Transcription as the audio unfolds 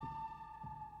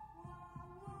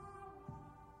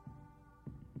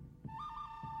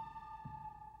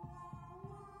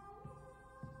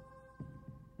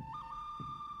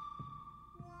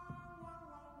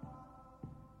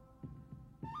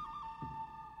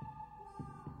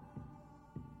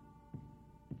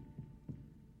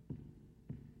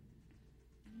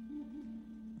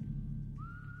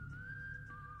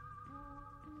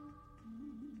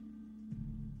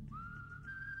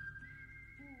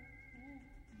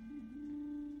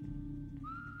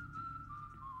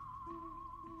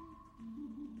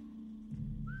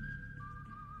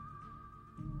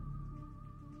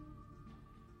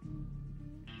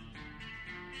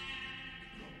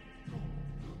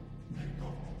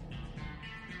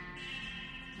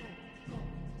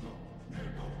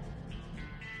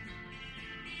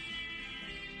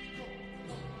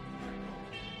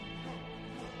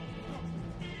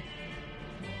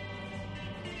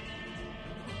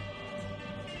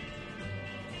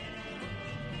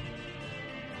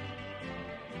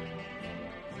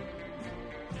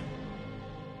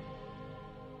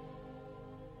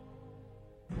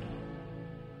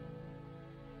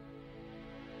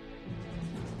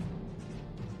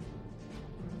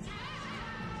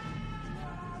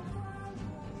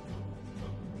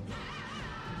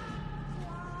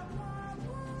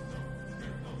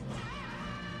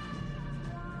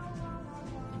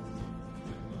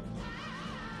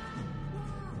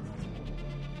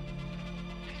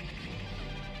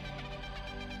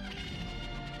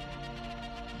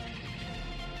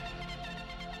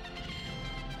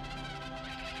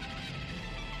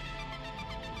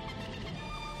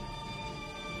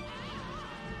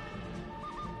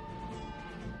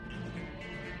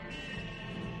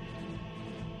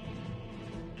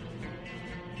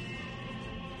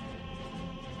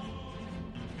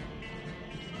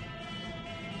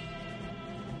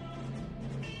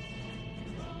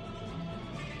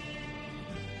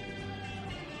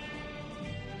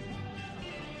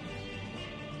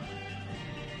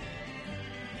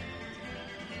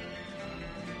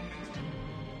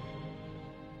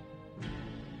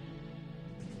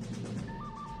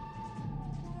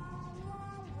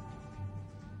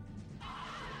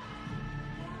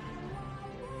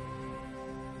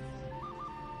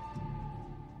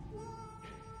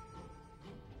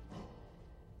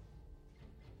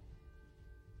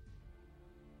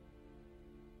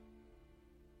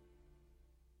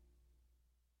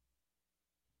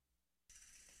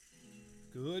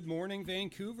Good morning,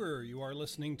 Vancouver. You are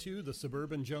listening to the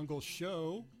Suburban Jungle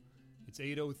Show. It's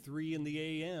 8:03 in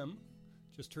the a.m.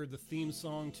 Just heard the theme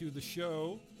song to the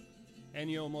show.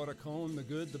 Ennio Morricone, The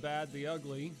Good, The Bad, The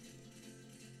Ugly.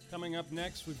 Coming up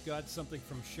next, we've got something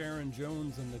from Sharon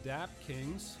Jones and the Dap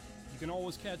Kings. You can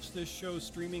always catch this show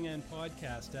streaming and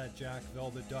podcast at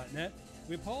jackvelvet.net.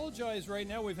 We apologize right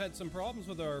now. We've had some problems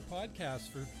with our podcast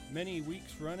for many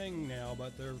weeks running now,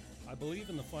 but they're, I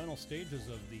believe, in the final stages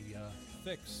of the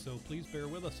fix. So please bear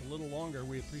with us a little longer.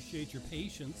 We appreciate your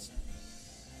patience.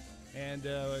 And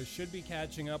should be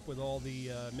catching up with all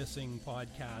the missing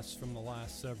podcasts from the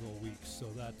last several weeks. So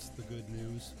that's the good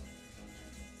news.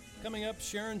 Coming up,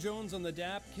 Sharon Jones and the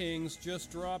Dap Kings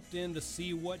just dropped in to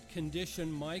see what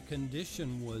condition my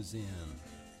condition was in.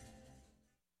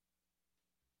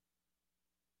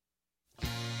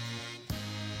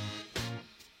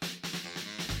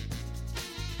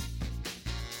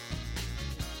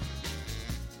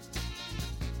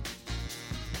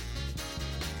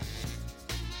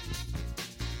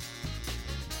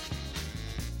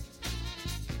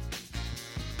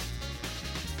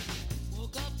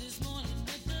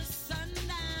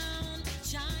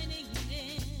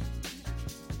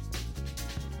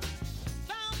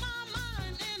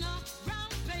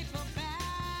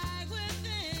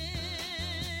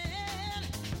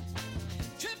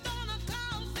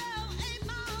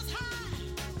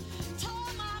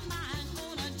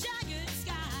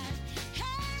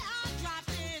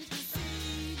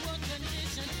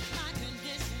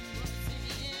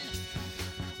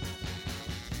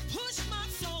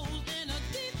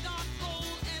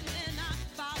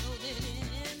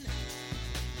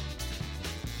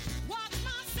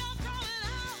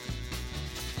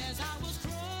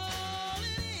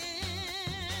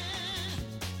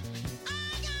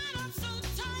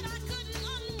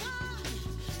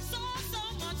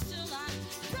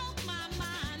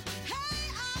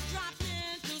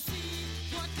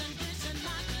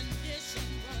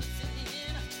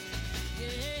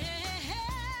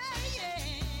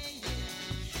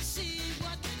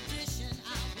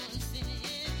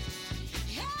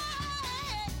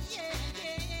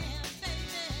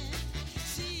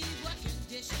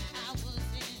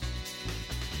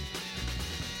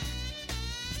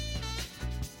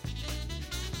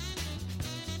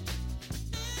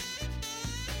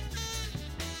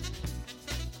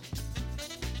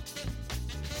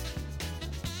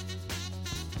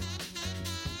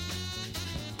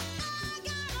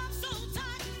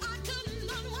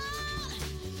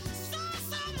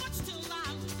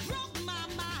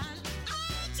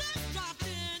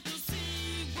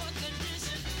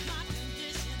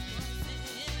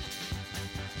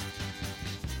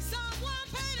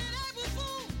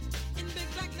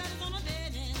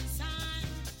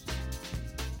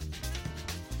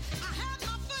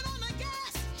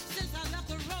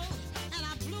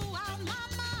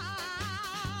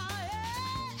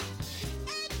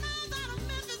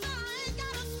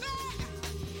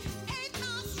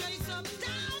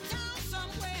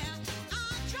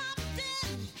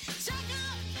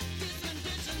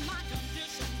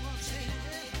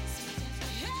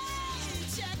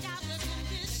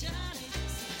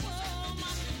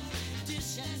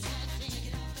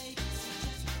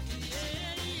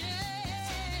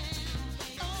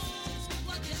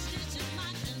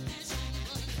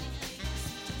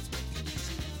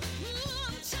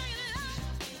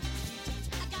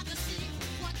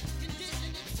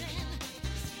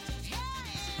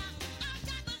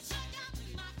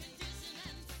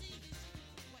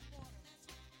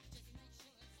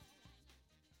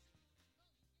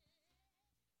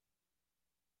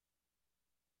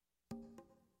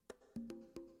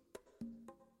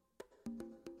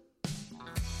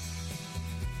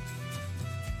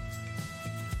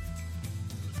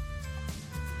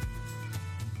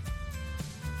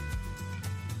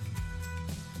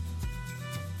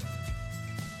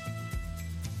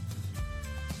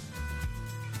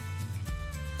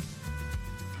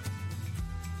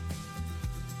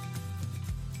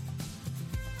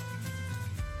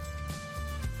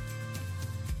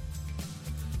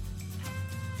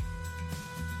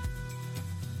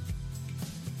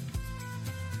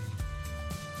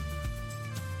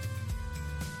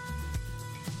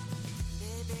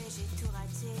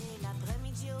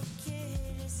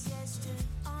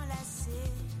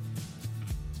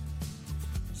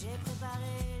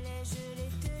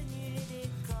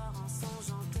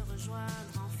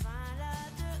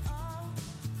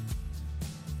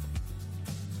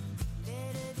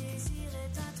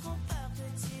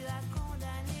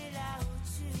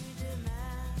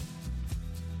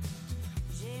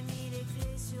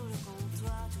 Sur le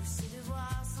comptoir, tous ces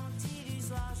devoirs sont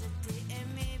illusoires. Je t'ai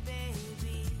aimé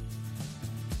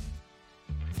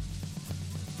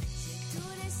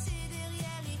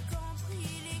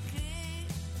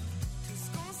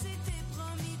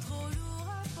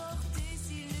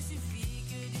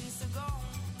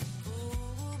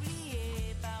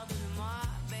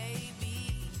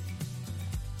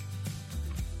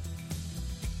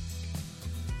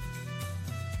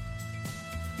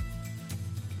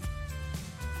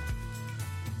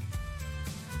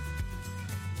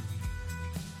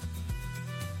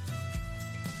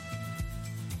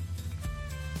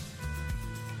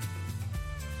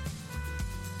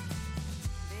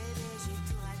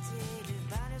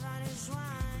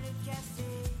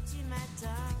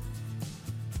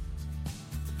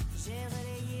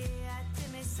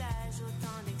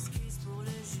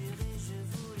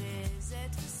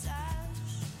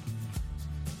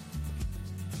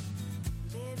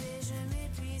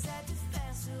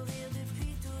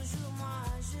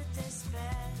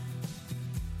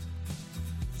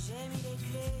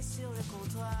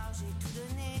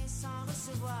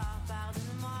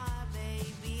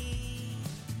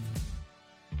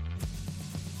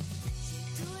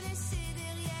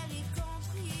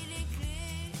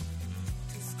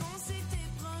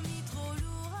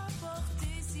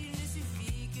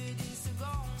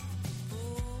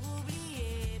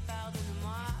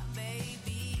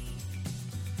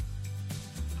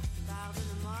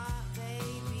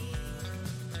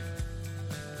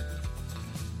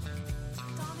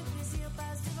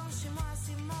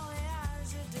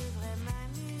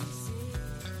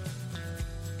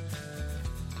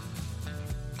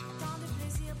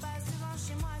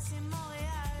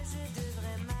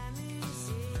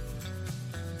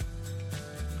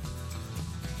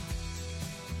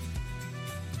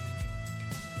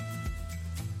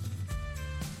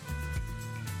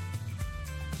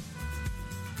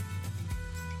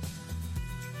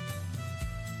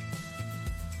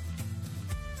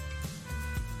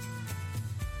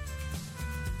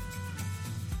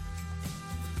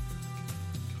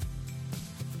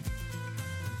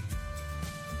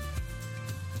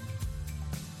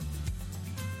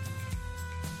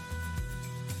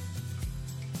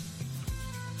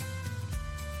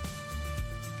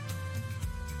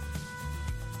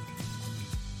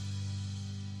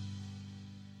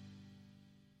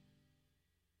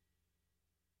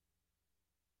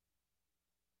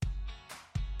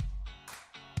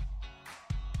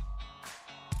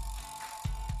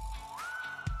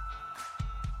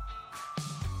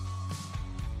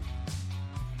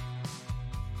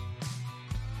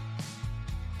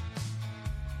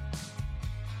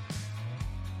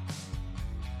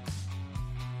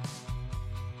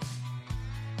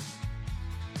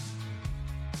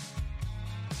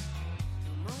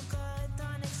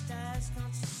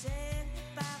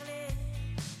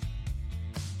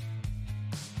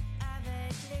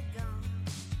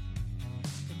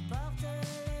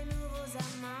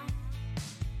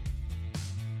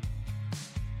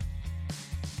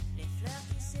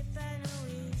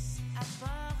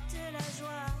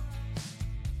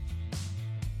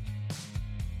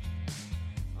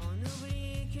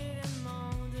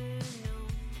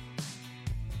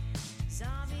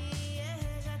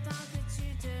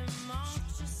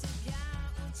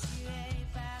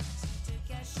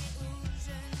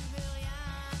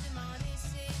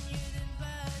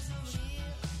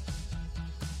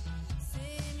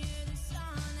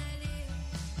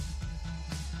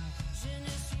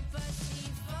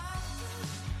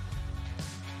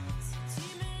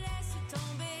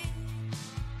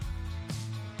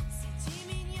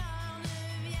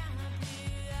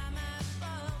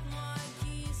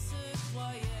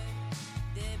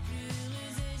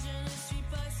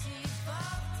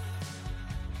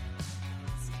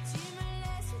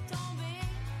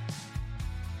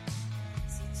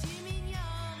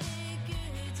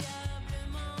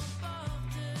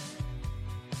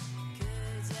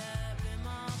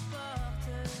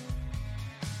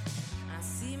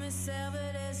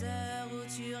les heures où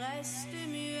tu restes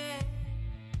muet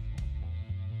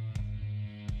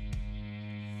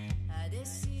à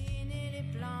dessiner les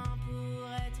plans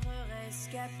pour être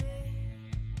rescapé.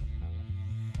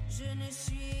 Je ne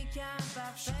suis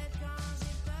qu'imparfaite quand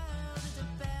j'ai peur de te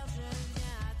perdre. Je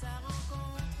viens à ta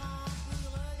rencontre en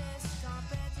poudre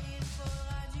d'escampette. Il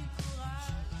faudra du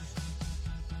courage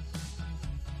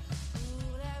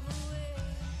pour l'avouer.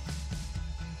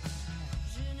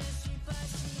 Je ne suis pas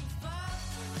si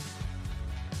forte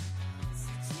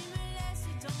si tu me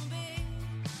laisses tomber.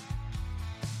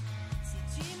 Si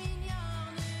tu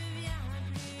m'ignores, ne viens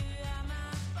plus à ma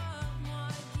porte. Moi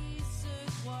qui se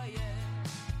croyais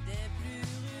des plus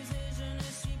rusés, je ne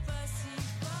suis pas si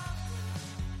forte.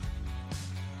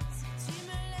 Si tu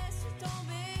me laisses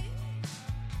tomber,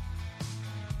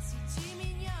 si tu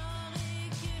m'ignores et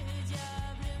que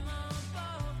diable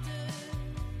m'emporte,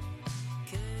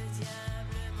 que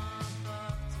diable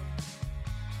m'emporte.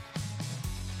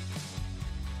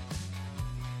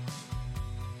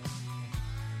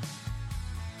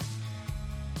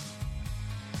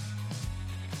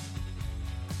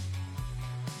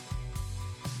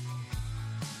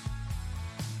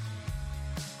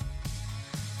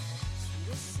 Tu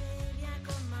le sais bien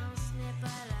comment ce n'est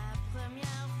pas la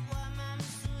première fois, même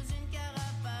sous une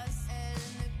carapace. Elle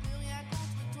ne peut rien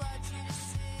contre toi, tu le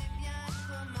sais bien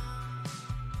comment.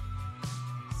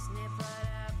 Ce n'est pas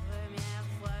la première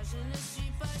fois, je ne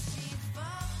suis pas si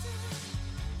forte.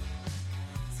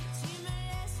 Si tu me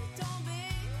laisses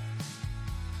tomber,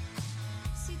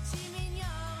 si tu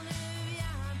m'ignores, ne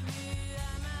viens plus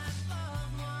à ma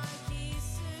porte. Moi qui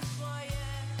se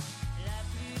croyais la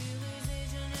plus rusée,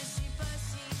 je ne suis pas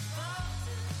si forte.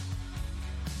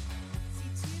 Si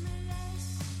tu me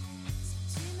laisses, si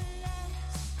tu me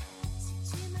laisses, si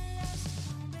tu me laisses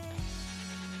tomber.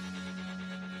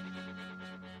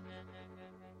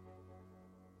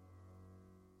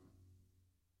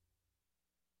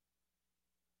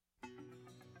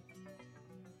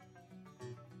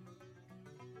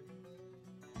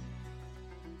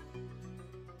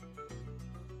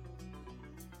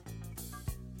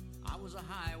 I was a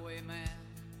highwayman.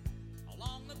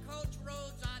 Along the coach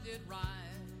roads I did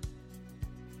ride,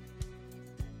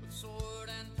 with sword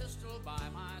and pistol by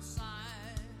my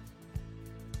side.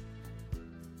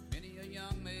 Many a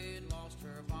young maid lost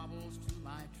her baubles to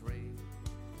my trade.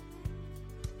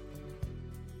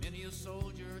 Many a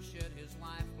soldier shed his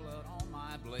lifeblood on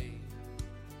my blade.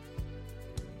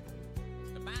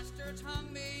 The bastards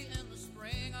hung me in the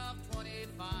spring of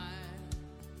 25,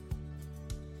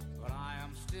 but I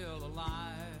am still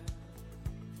alive.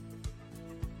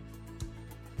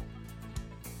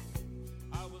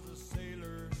 I was a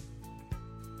sailor,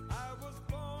 I was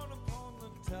born upon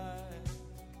the tide.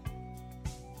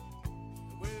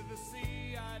 With the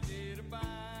sea I did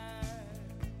abide.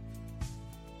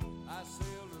 I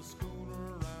sailed a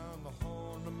schooner around the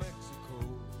Horn of Mexico.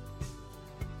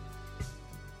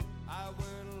 I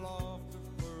went aloft to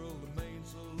furl the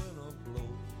mainsail in a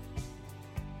blow.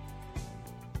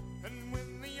 And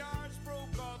when the yards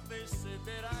broke off, they said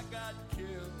that I got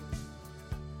killed.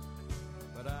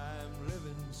 But I'm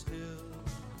living still.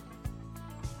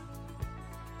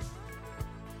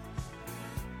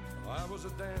 I was a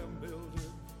dam builder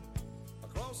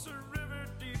across a river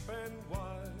deep and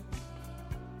wide,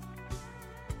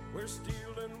 where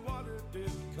steel and water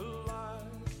did collide.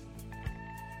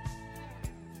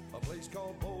 A place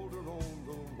called Boulder on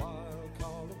the wild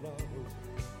Colorado.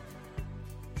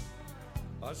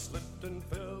 I slipped and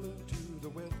fell into the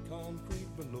wet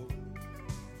concrete below.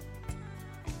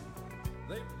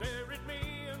 They buried me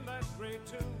in that great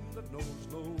tomb that knows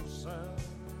no sound.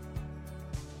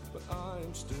 But I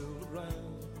am still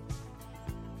around.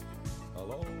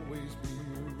 I'll always be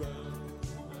around,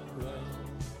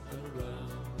 around, and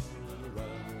around, and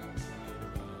around, and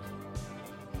around.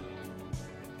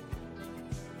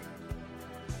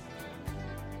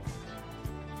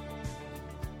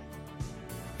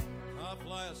 I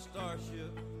fly a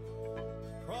starship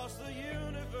across the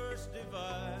universe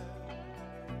divide.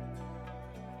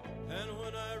 And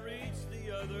when I reach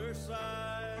the other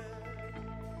side,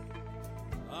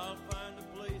 I'll find a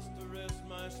place to rest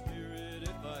my spirit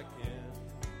if I can.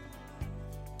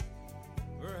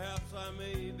 Perhaps I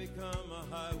may become a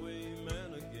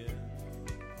highwayman again.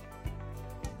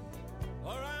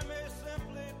 Or I may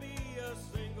simply be a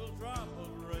single drop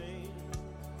of rain.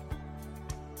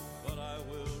 But I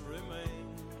will remain.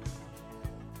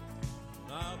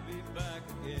 And I'll be back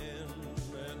again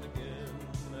and again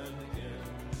and again.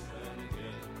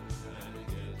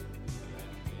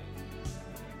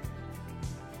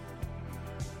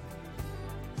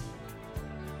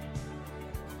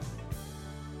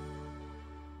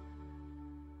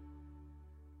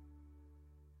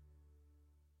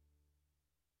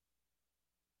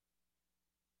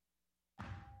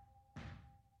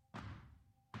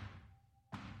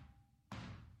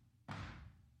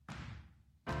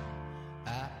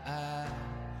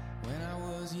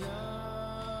 was younger,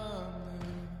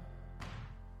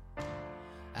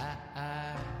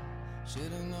 I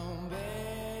should have known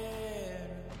better,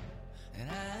 and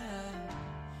I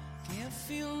can't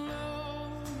feel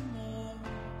no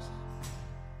remorse,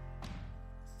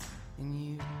 and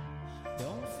you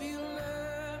don't feel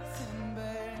nothing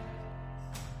back.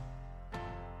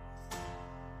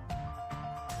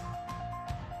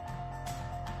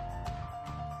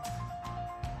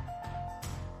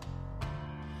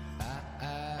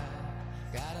 I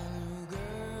got a new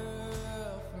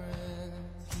girlfriend.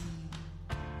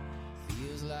 He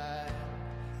feels like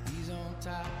he's on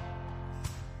top,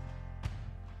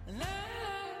 and I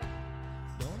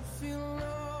don't feel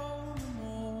no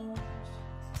remorse.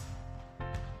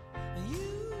 And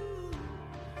you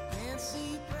can't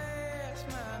see past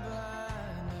my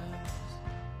blindness.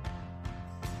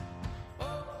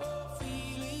 Oh,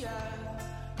 Ophelia,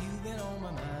 you've been on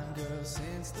my mind, girl,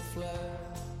 since the flood.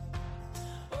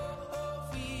 Oh,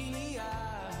 Ophelia,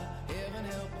 heaven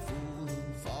help a fool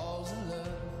who falls in love.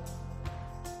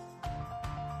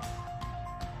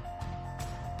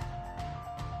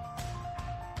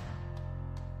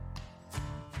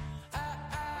 I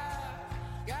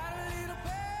got a little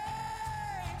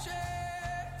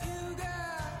paycheck, you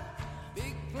got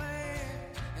big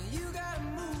plans, and you gotta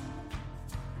move,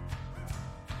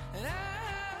 and I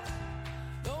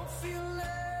don't feel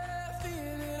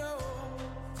nothing at all,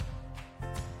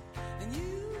 and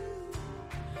you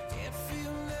can't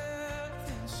feel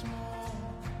nothing small.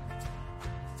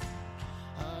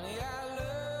 Honey, I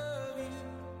love you,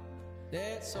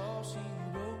 that's all she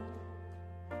wrote.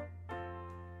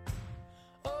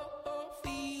 Oh,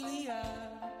 Ophelia,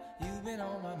 you've been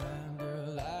on my mind,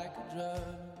 girl, like a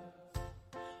drug.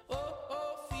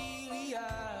 Oh, Ophelia,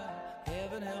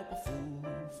 heaven help a fool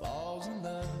who falls in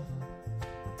love.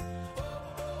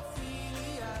 Oh,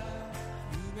 Ophelia,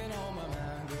 you've been on my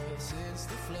mind, girl, since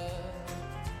the flood.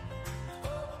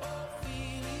 Oh,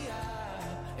 Ophelia,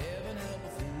 heaven help a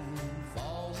fool who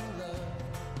falls in love.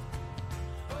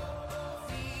 Oh,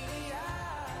 Ophelia,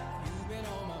 you've been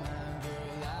on my mind, girl,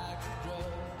 like a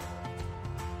drug.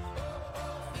 Oh,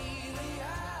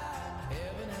 Ophelia,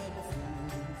 heaven help a fool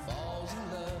who falls in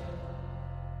love.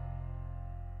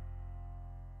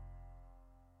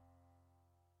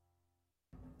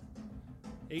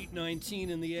 8:19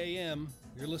 in the AM.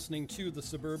 You're listening to the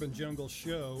Suburban Jungle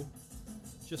Show.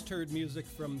 Just heard music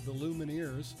from the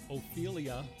Lumineers,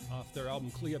 Ophelia, off their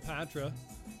album Cleopatra.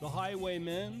 The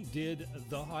Highwaymen did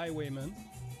The Highwaymen.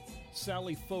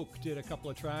 Sally Folk did a couple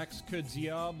of tracks, Que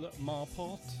Diable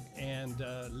m'emporte and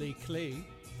Les Clés,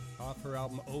 off her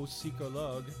album Au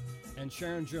Psychologue. And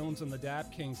Sharon Jones and the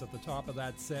Dap Kings at the top of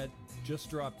that set just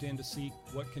dropped in to see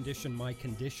what condition my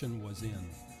condition was in.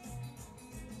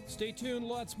 Stay tuned,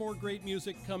 lots more great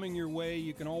music coming your way.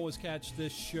 You can always catch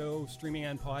this show streaming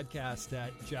and podcast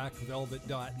at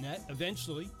jackvelvet.net.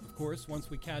 Eventually, of course, once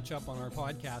we catch up on our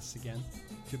podcasts again.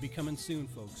 Should be coming soon,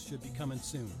 folks. Should be coming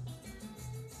soon.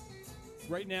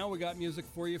 Right now, we got music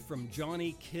for you from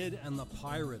Johnny Kidd and the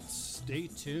Pirates. Stay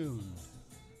tuned.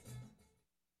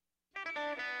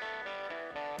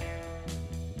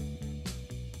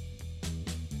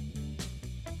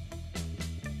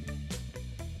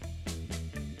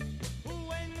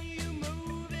 When you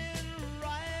move in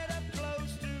right up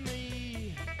close to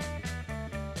me,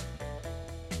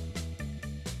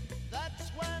 that's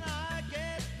when I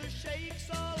get the shakes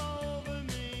all over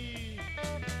me.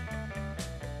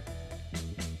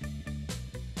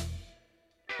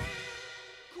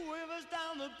 Quivers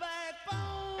down the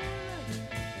backbone,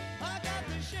 I got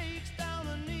the shakes down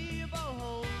the knee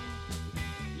bone.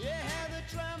 Yeah, the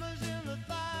tremors in the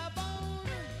thigh bone,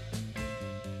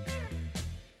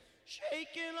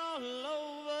 shaking all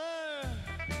over.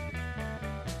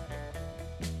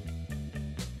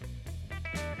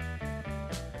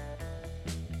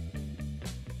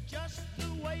 Just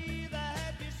the way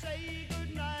that you say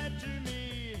goodnight to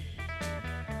me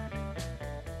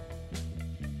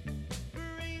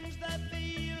brings that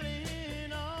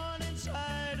feeling on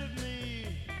inside of me.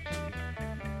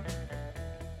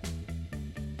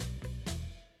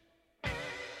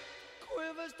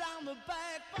 Quivers down the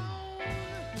backbone,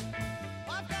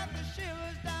 I've got the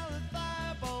shivers down the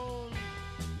thigh bone.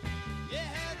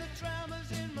 Yeah, the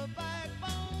tremors in my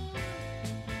backbone,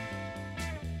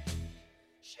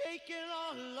 shaking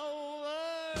all over.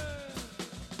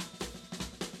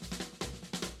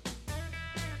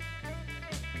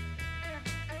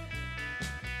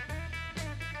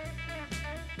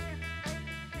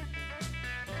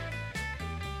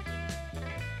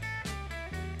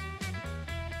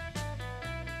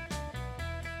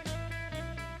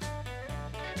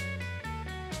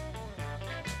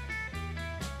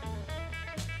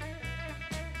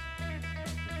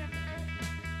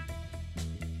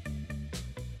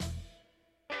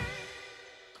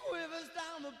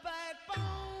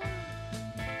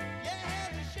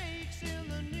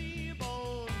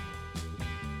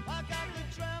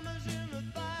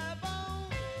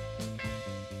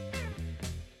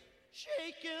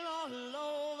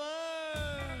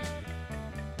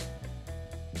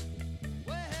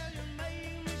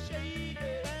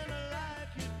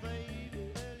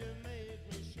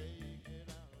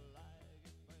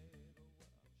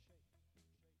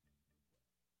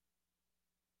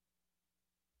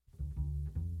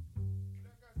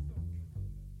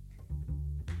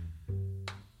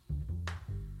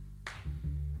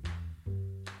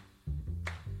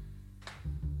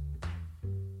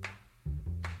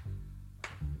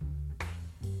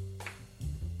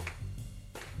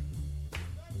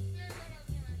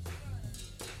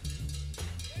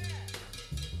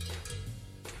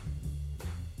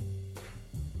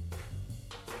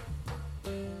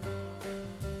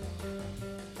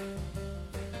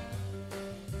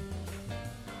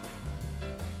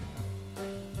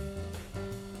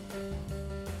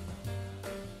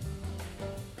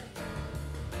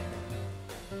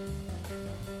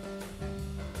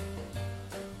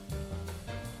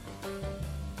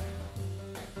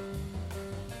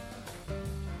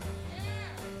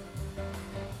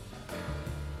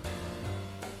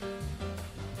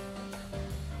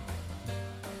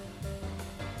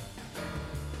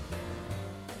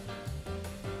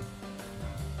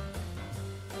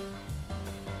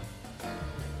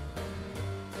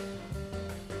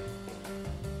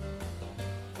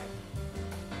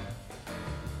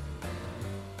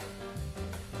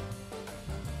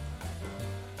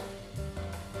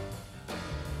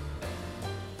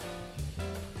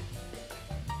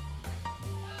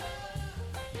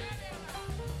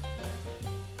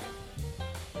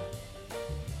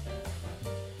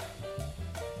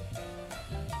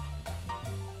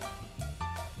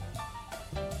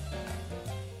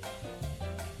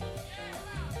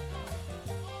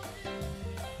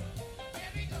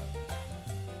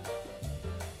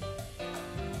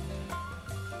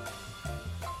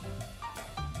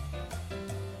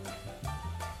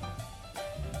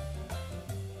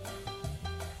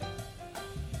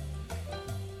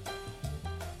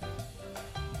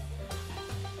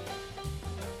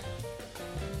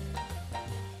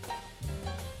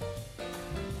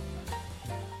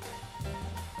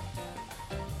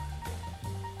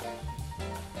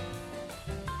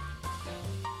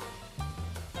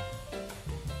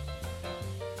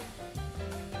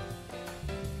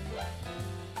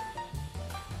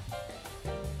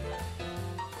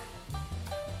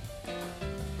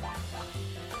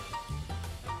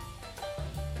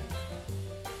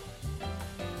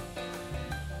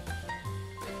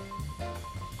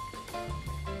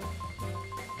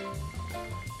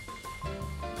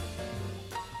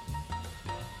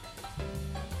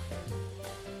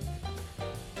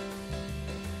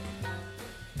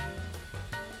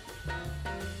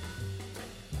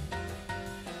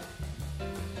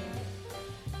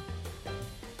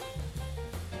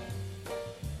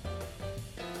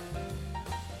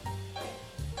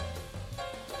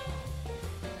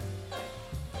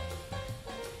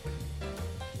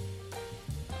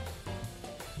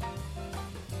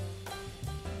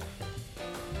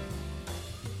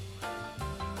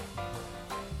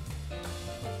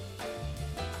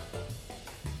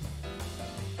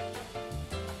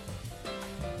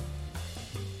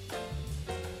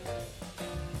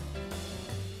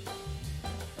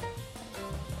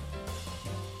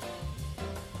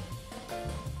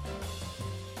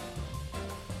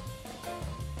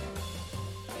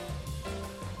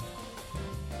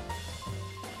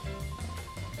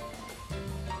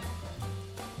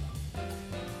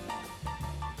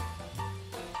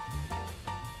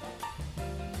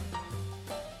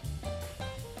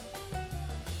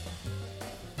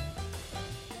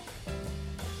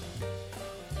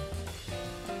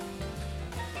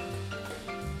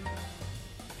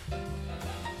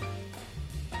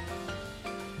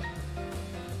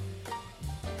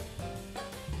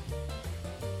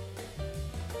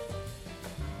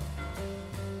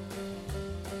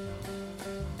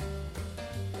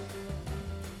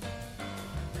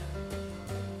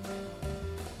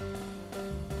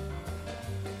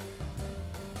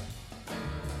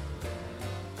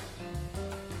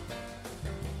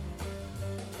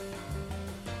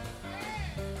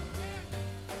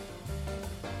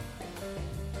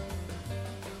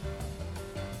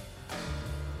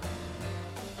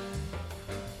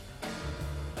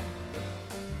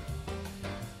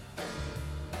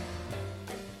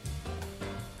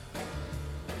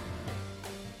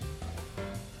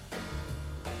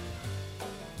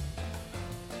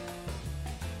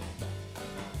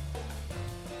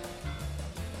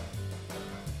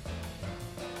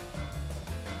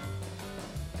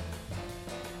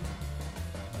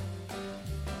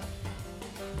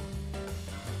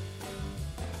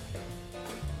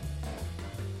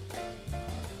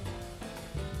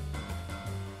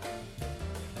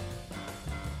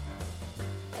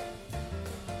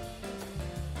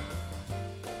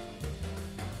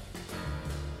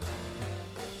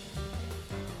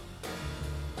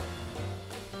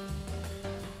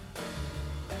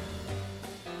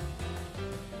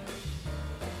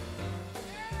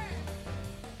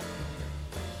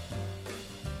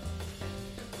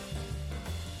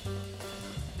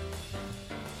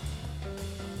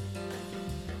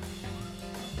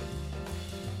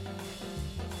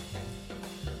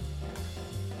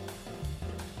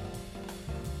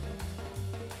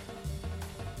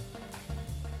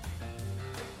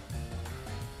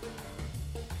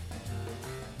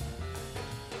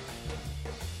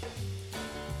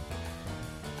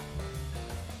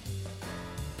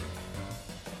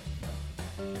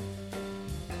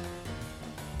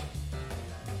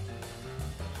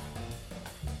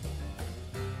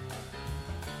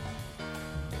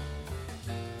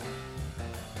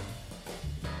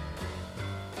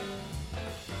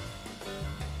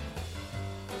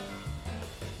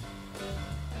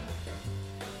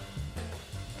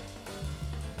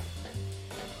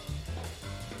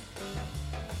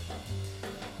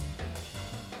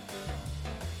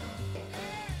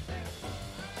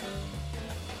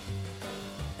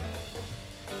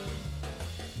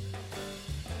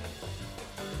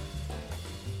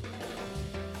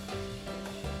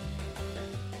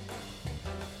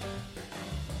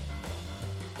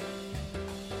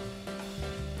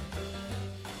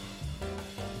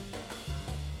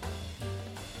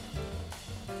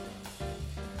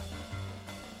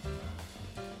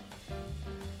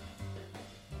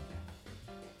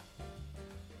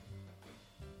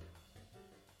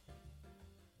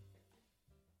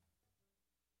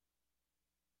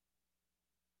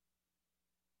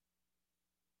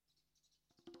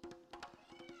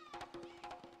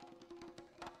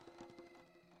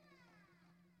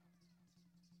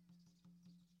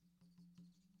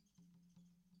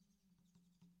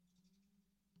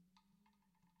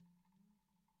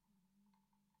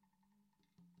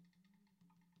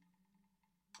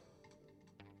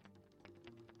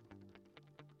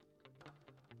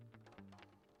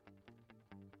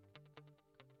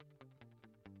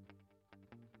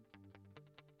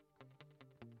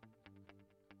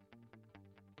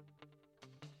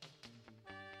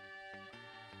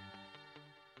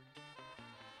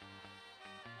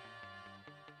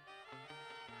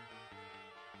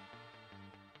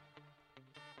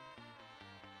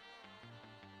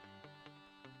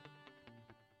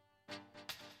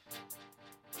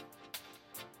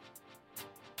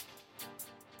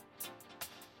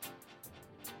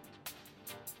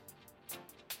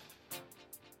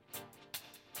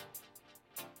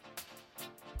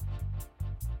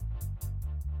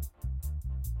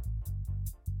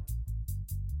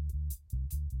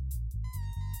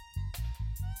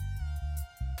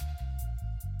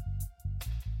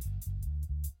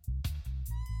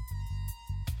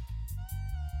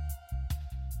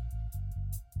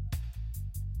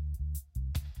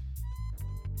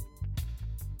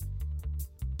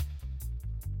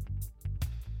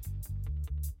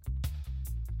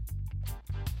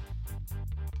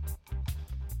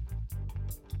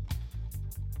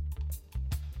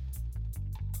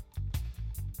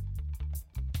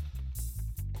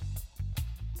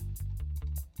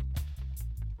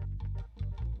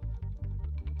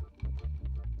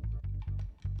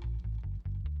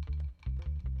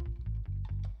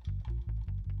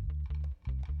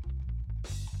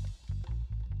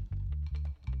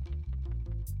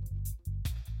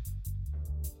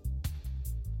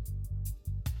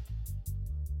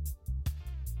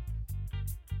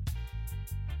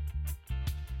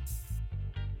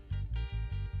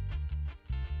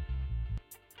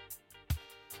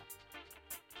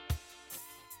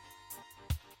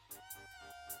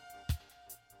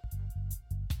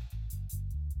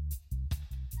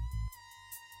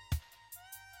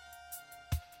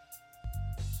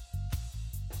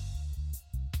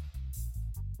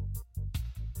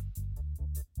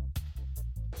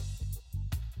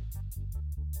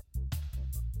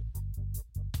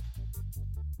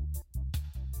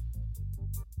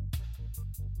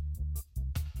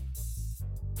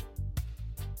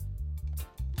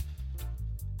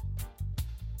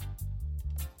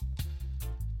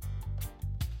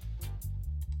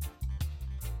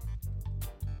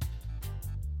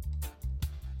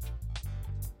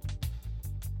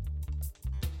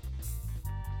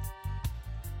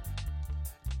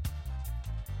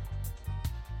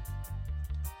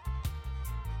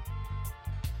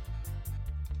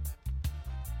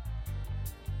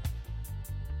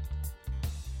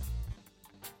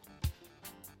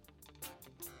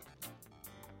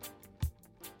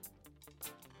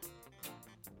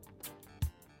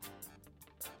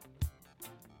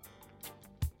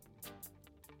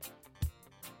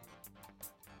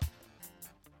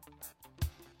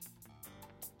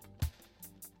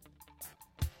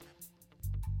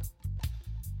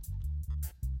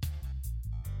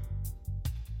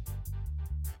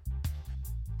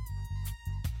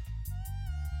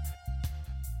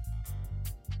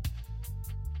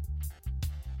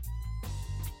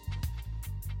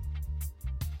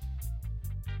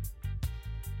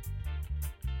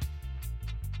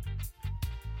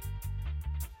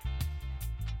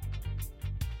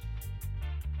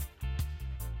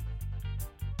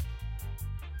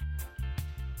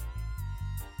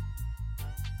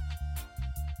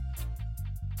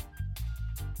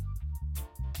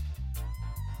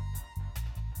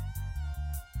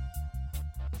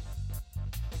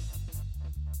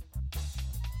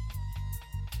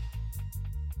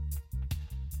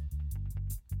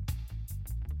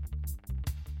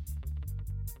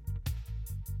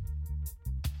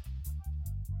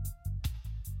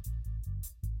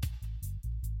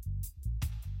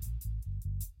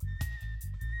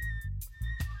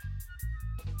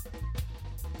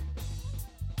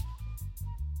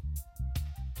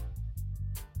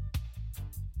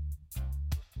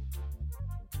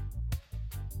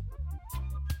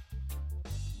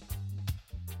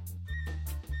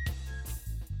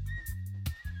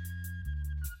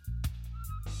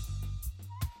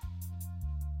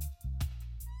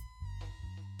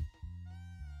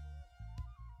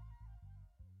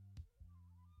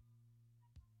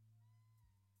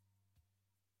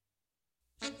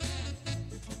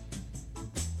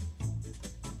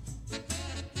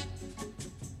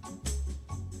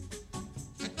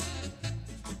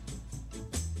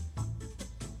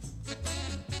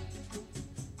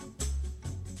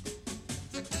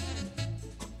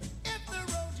 If the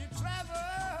road you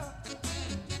travel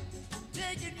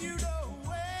taking you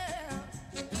nowhere,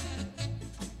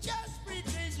 just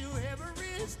retrace your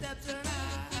every step and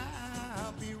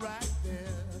I'll be right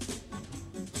there.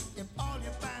 If all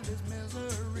you find is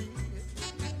misery,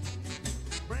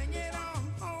 bring it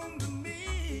on home to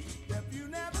me. If you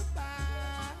never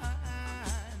find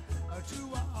a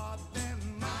truer heart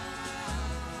than mine,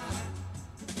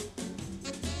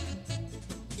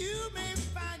 you may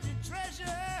find your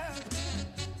treasure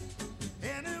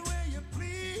anywhere you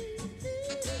please.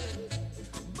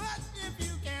 But if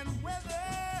you can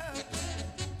weather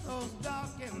those dark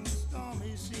and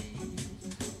stormy seas,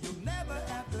 you'll never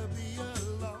have to be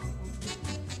alone.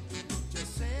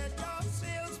 Just set your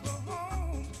sails for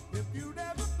home if you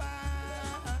never find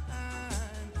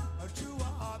a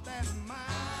truer heart than mine.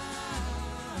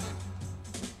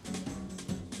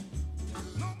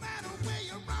 No matter where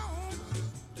you roam,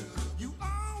 you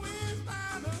always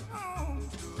find a home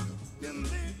in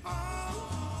the arms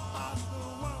of the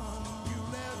one you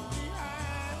left behind.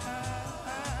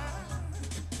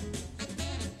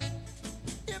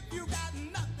 If you got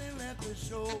nothing left to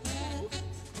show,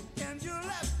 and you're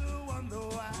left to wonder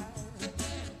why,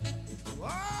 you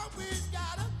always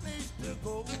got a place to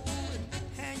go and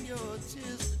hang your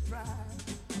tears to dry.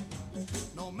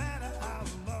 No matter how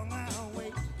long I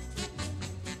wait,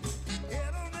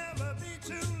 it'll never be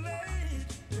too late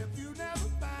if you never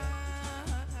find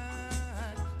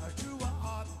a truer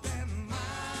heart than mine.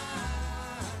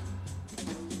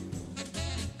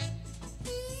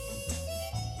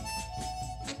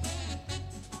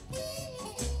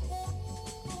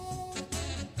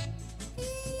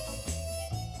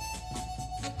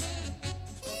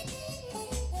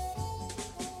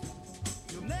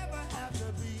 You'll never have to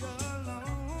be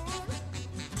alone.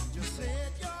 Just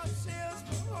set your sails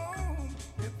for home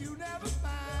if you never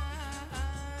find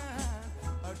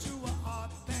a truer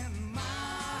heart than mine.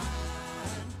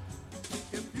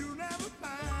 If you never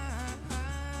find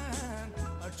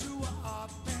a truer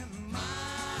heart than mine.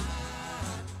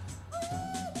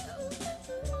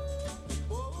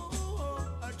 Oh,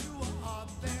 a truer heart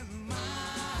than mine.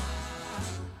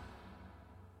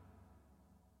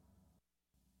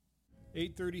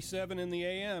 8:37 in the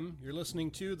AM. You're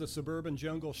listening to the Suburban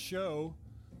Jungle Show.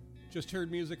 Just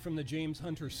heard music from the James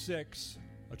Hunter 6,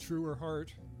 A Truer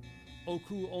Heart.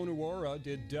 Oku Onuora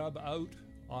did Dub Out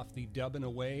off the Dubbin'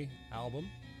 Away album.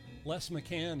 Les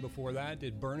McCann before that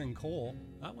did Burning Coal.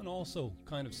 That one also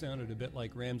kind of sounded a bit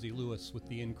like Ramsey Lewis with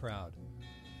the In Crowd.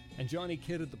 And Johnny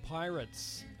Kidd at the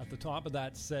Pirates at the top of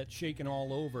that set, Shakin'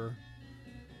 All Over.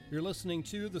 You're listening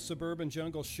to the Suburban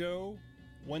Jungle Show,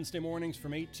 Wednesday mornings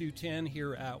from 8 to 10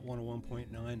 here at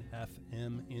 101.9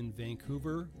 FM in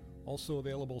Vancouver. Also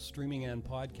available streaming and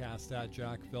podcast at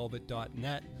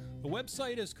jackvelvet.net. The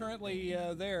website is currently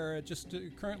there.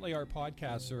 Currently our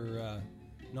podcasts are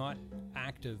not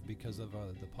active because of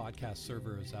the podcast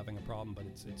server is having a problem, but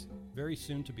it's very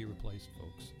soon to be replaced,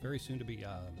 folks. Very soon to be,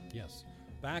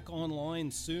 back online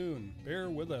soon.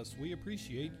 Bear with us. We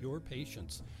appreciate your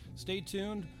patience. Stay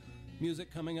tuned.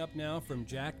 Music coming up now from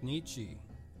Jack Nietzsche.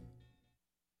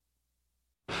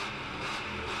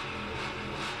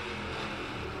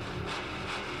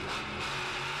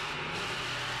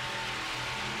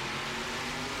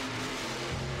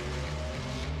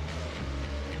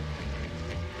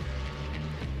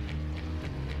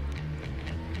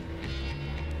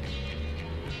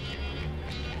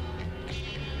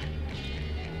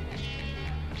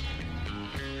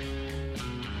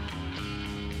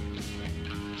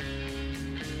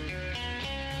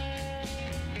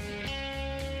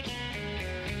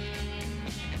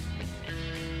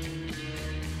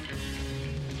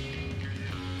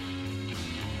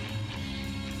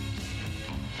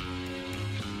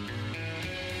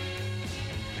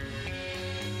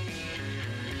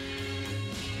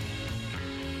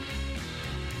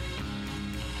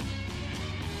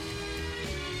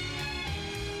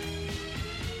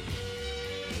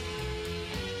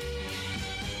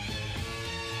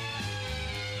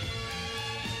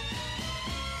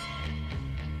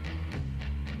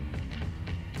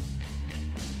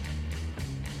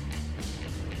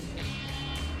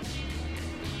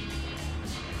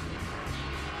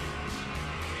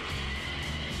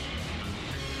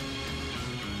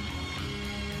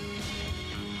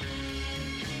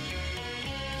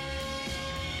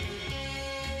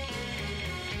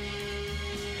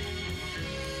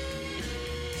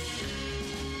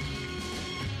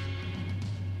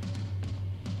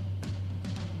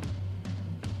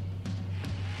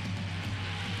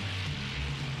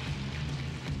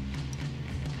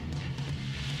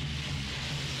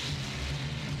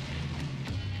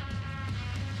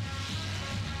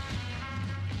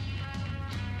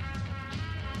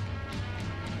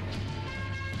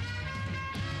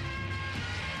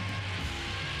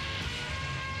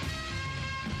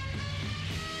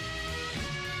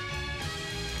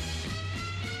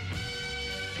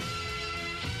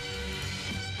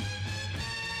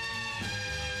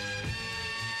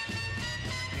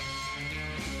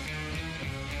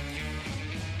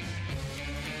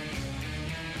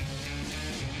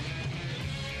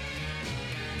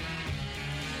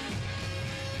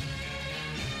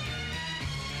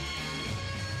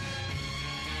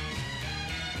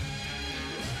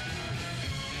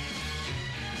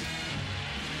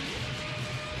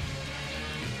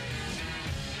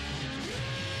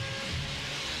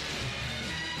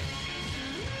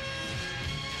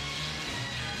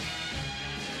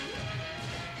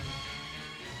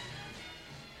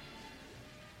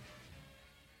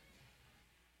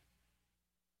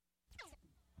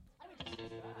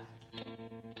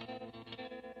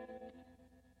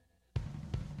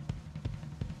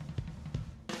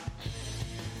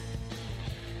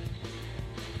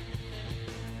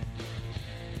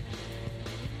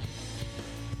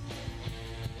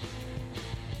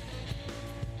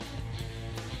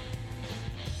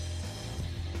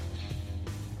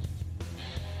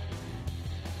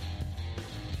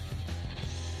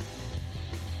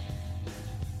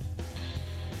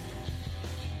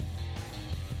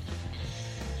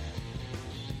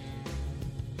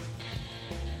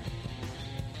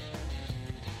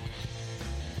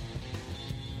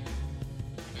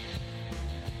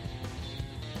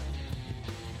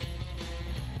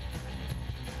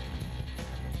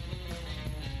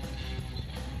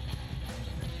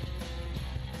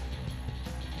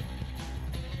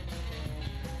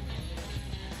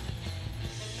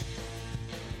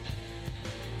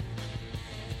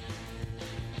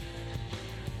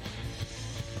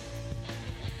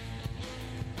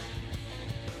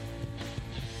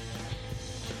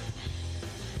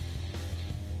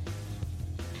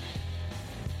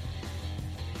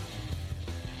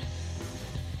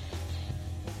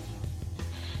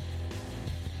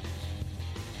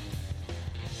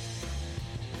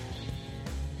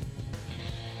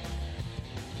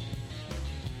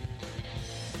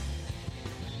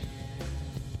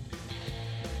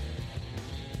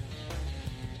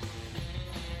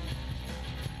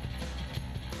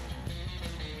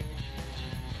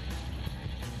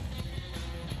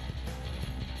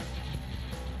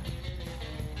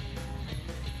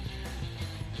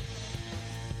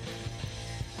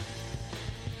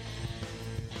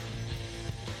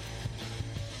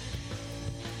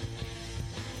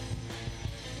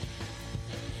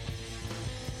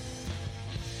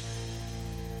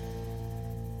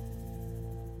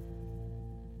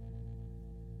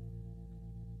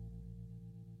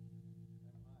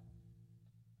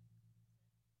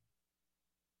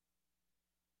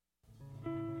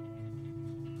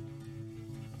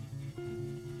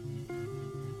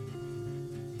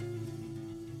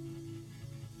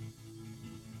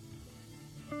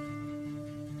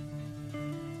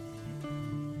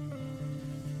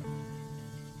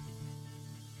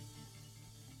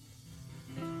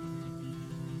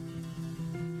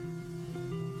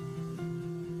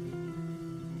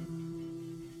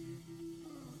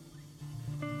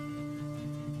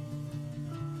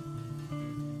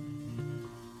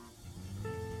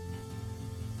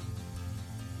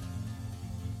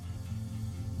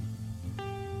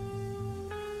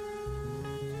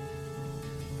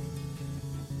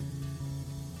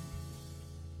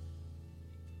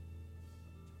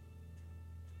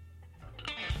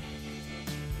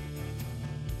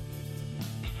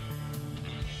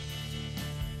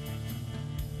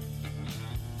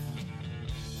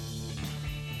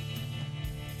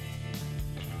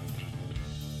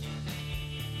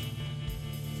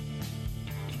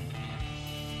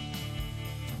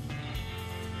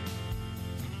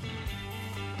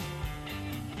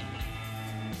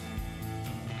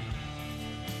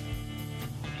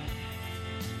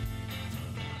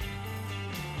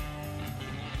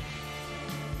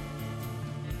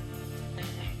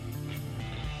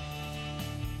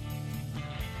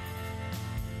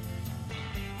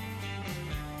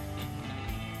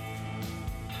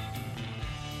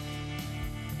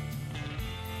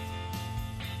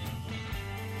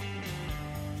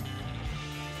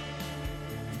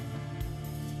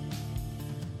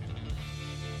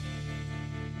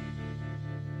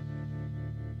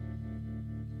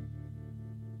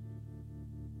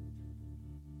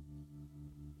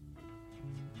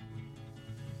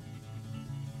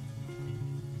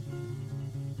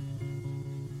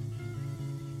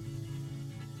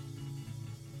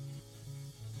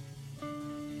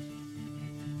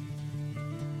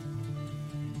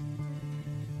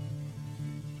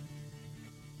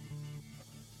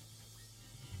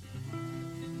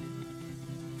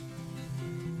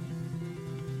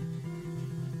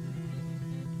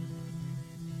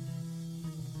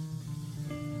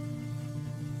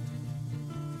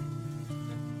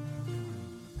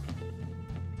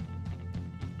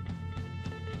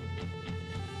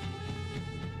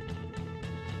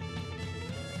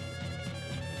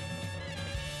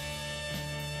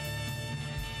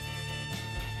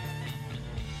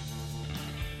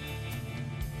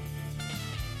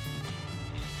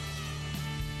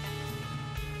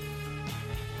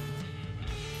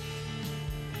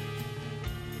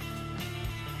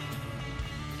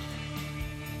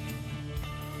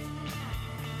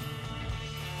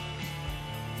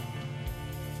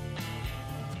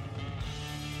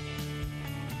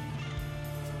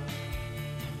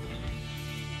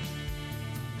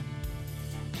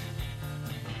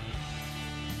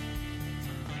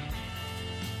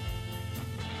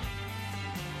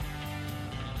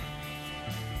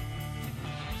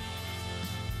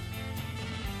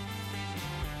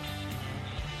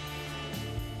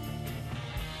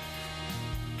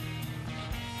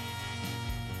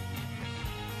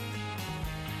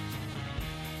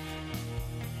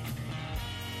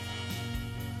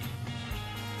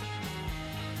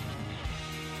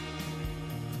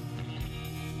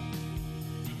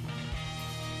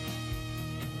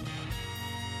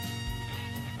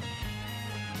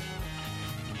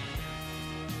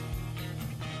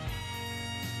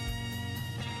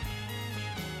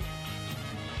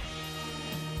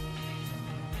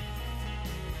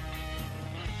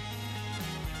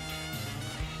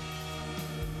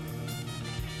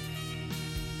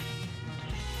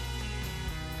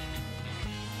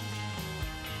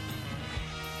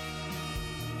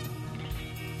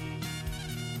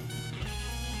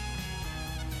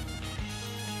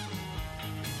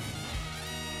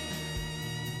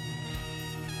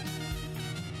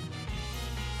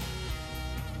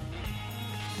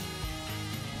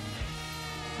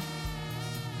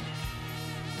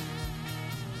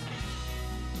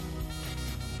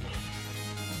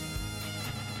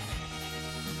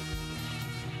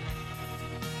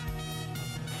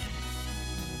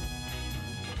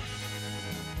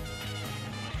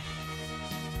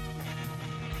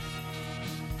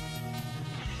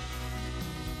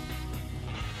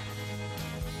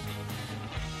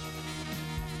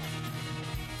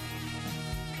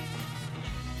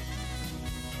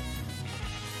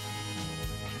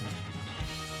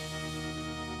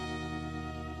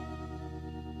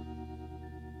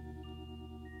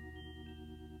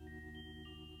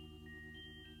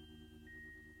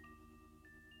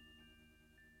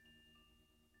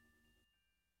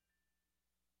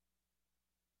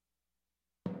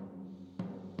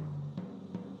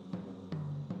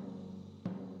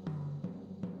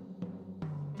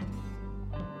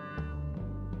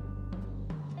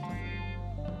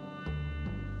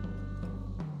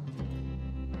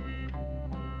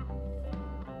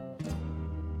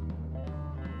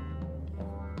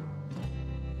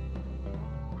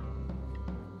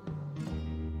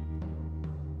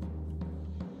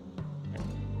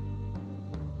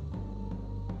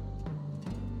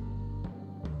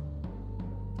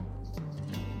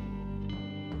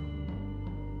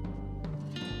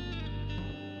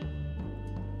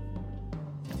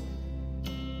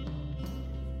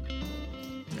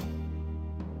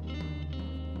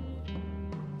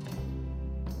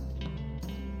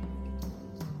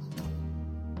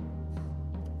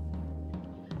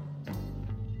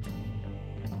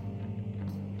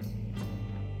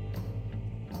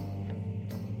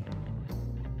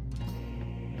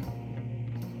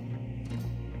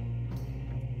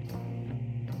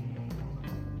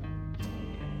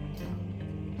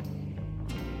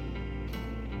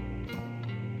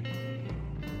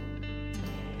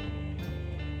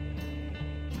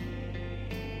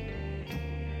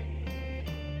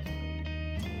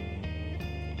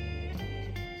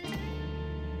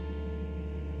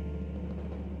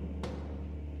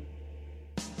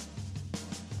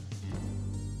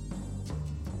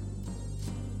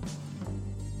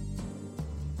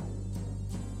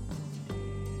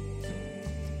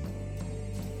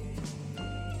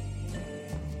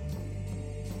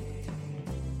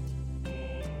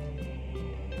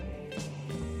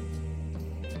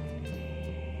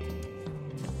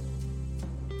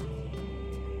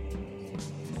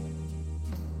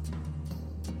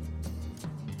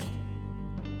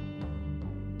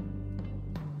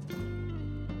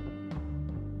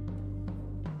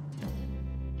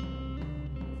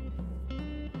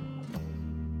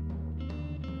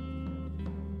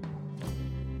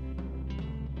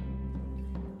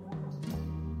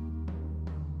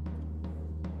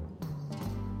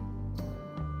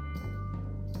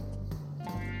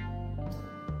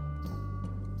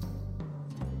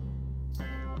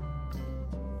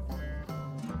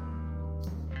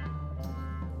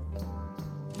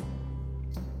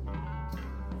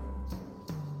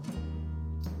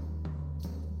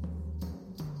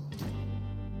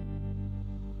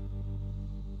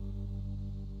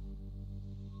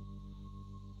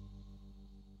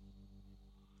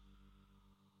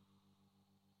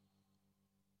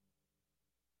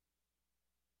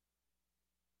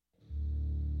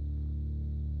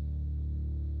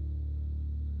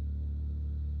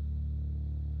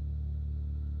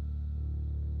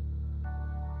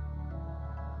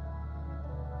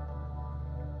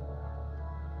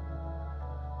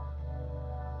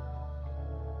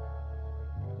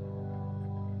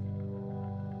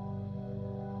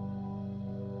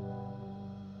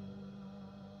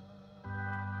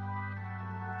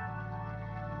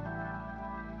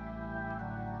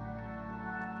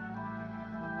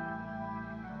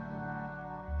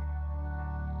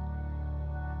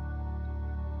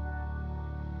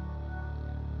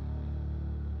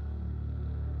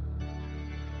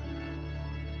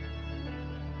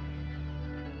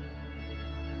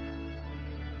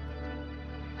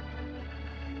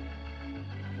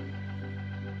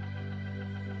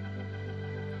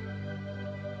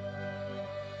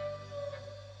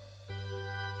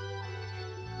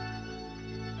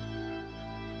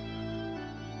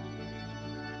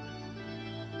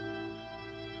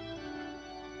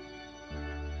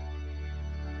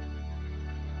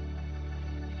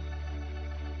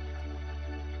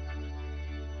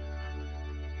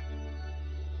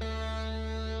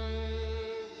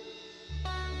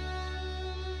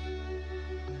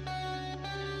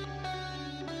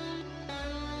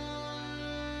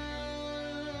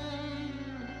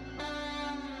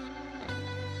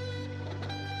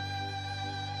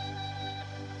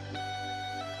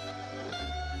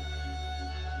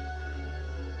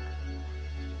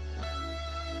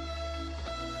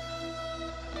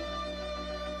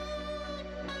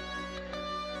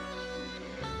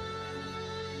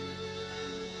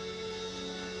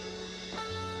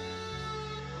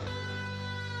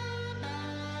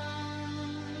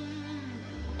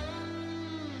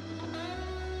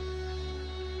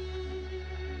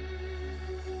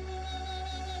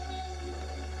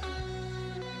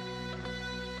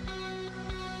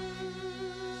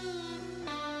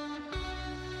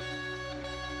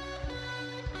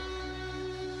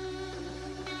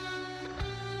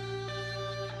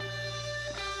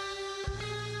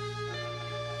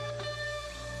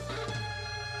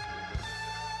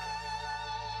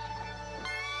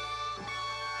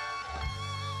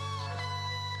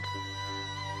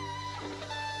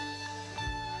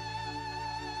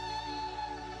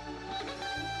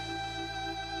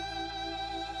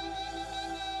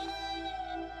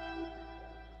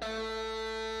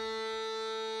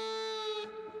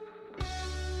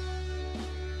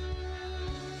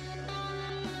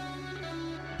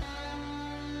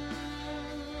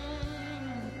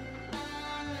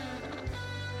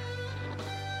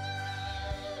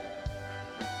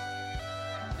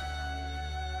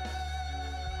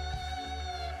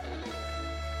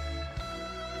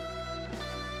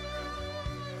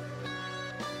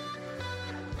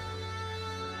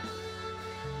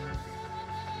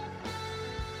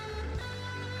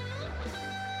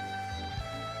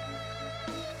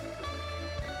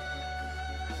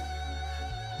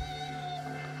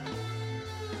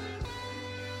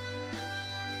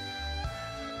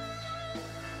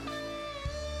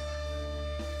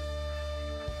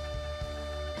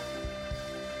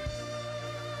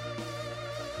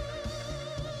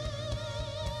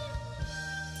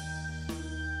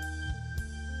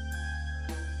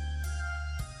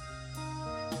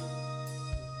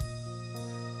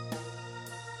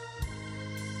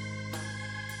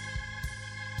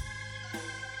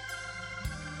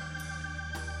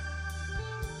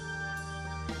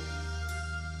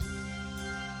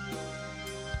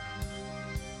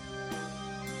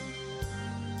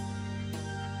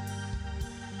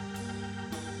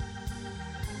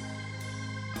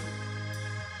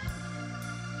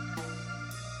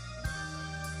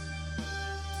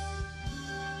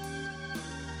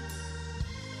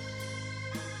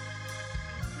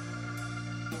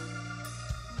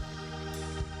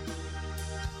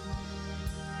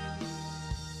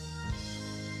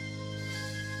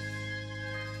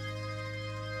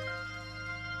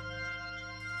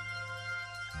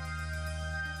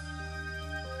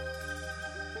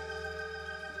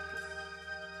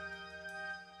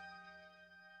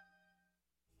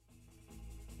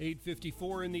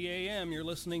 8:54 in the AM, you're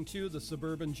listening to the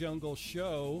Suburban Jungle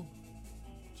Show.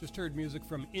 Just heard music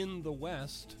from In the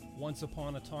West, Once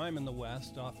Upon a Time in the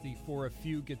West, off the For a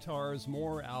Few Guitars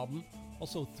More album.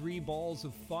 Also Three Balls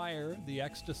of Fire, The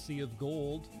Ecstasy of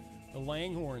Gold. The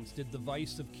Langhorns did The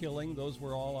Vice of Killing. Those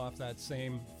were all off that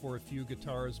same For a Few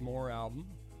Guitars More album.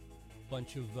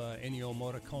 Bunch of Ennio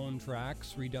Morricone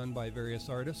tracks redone by various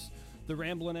artists. The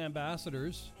Ramblin'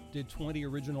 Ambassadors did 20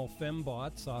 original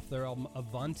fembots off their album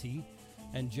Avanti,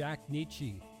 and Jack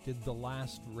Nietzsche did The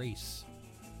Last Race.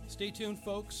 Stay tuned,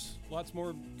 folks. Lots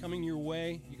more coming your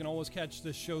way. You can always catch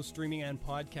this show streaming and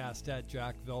podcast at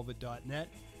jackvelvet.net.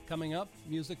 Coming up,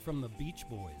 music from the Beach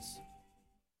Boys.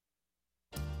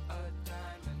 A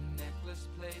diamond necklace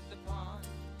played the pawn,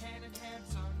 hand in hand,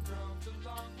 son drummed a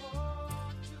long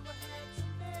walk to a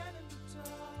handsome man in the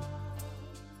town.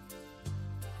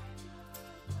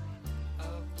 A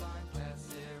blind class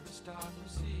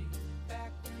aristocracy,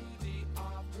 back through the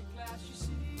opera glass you see,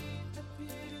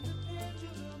 appeared in the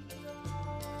pendulum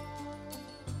throng.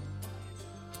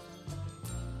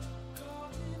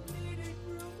 Calling needed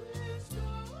ruins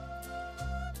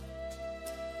gone.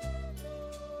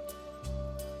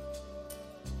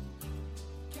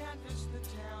 Canvas the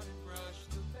town and brush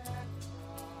the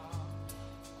background.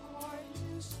 Are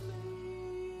you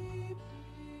sleeping?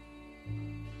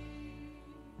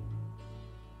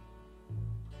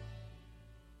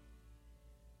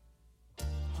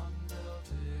 Hung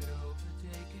velvet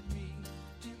overtaken me,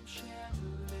 dim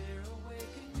chandelier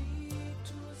awakened me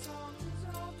to a song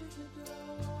resolved in the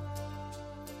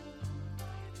dawn.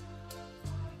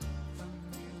 The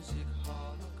music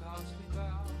holocaust we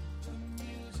bow, the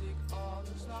music all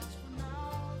is lost for now,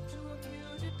 to a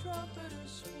muted trumpeter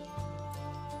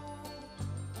swan.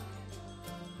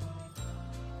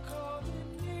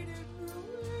 Coordinated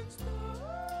ruins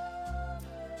gone.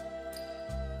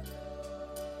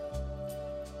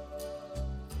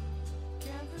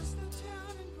 Canvas the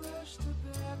town and brush the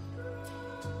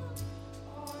background.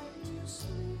 Are you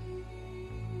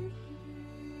sleeping?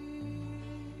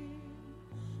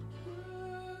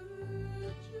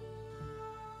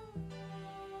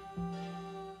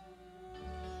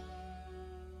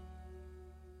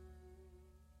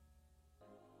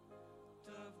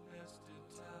 Dove-nested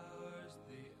towers,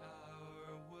 the hour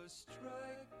was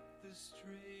strike the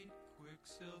straight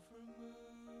quicksilver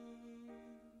moon.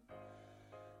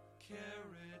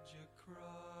 Carriage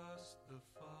across the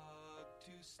fog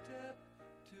to step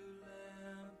to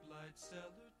lamplight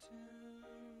cellar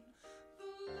tune. The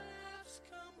laughs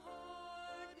come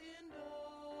hard in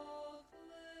auld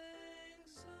lang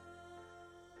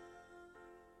syne.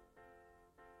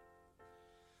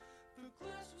 The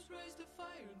glass was raised to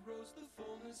fire and rose the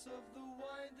fullness of the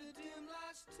wine, the dim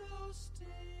last toasting.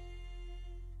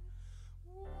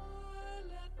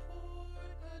 While at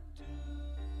port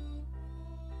adieu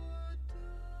or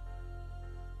die.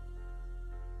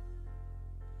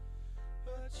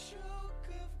 A choke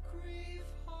of grief,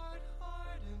 heart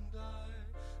hardened I,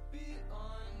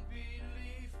 beyond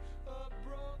belief, a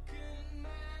broken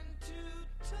man too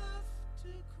tough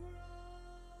to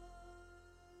cry.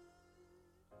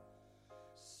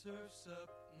 Surfs up,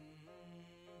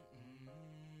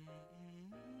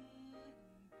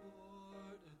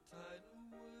 board a tidal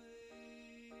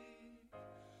wave.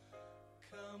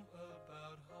 Come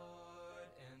about hard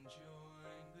and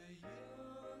join the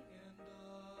young, and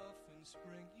often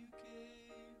spring you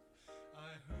gave.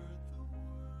 I heard the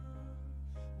word,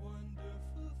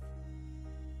 wonderful thing,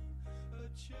 a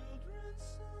children's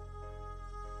song.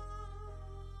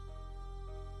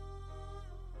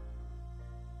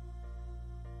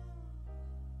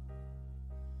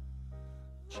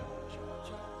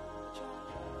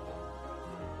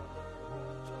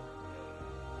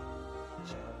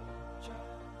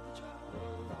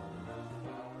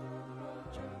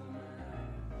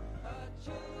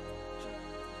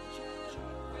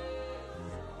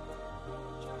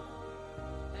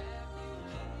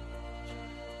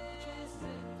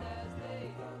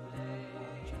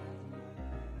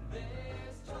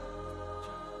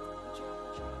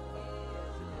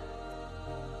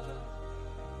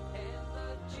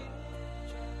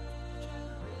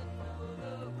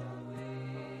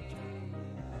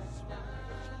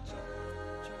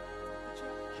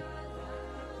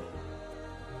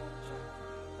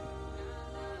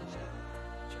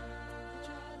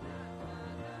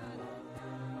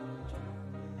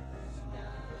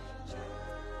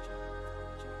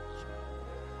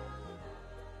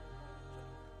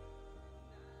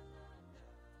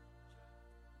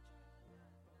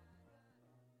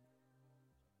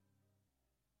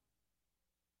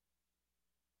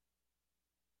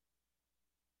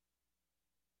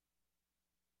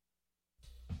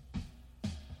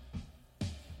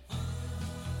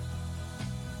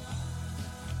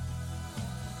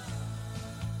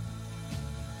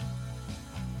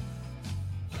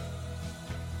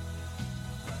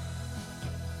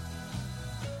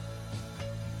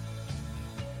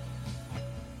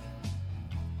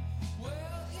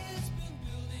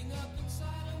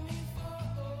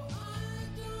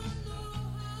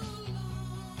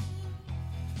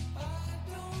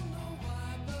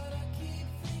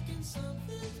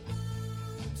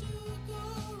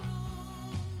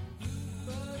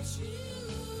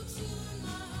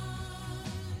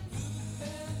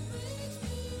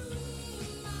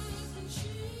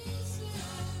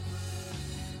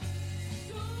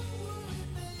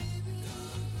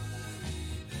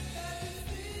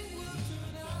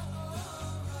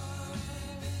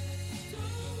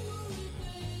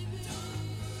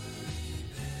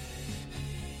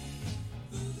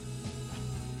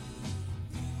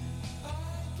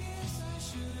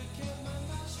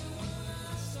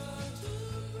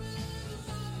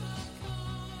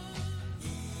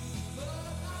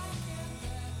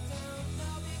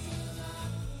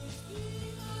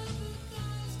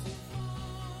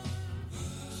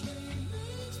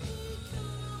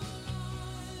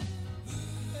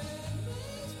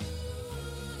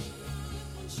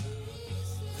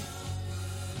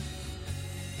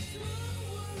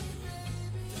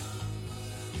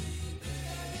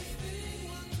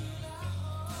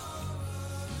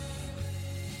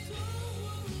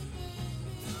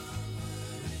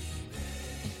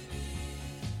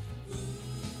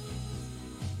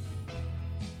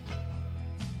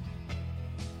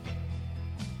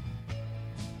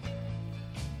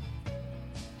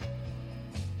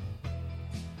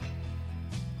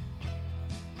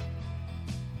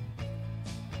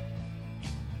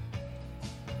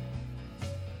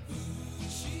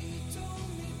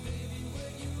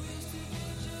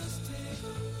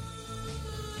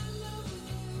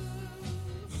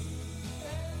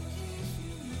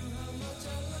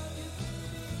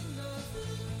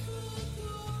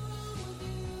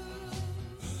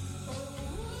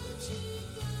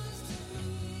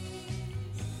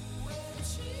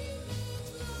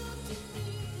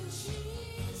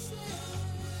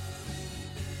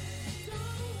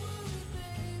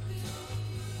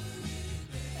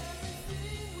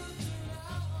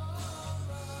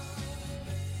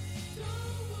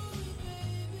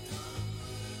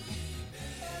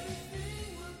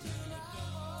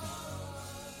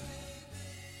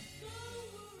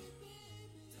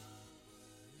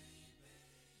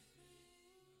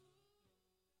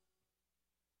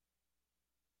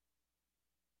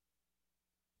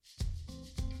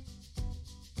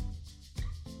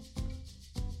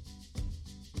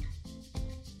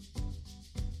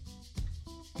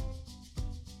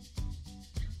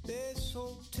 this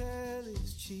hotel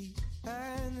is cheap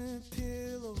and the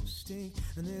pillows stink,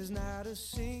 and there's not a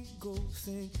single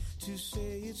thing to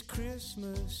say it's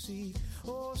Christmas Eve.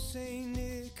 Oh, St.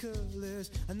 Nicholas,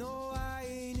 I know I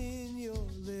ain't in your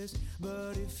list,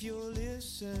 but if you're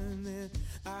listening,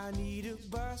 I need a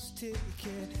bus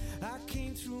ticket. I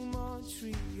came through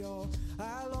Montreal,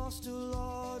 I lost a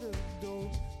lot of dough,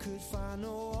 could find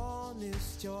no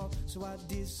honest job, so I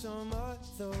did some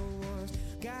other ones.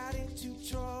 Got into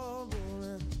trouble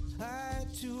and I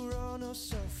had to run or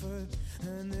suffer,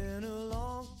 and then a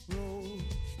long road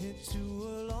into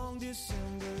a long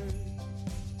December.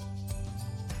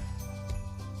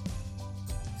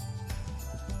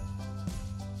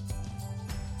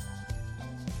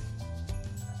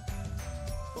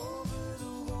 Over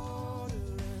the water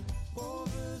and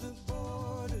over the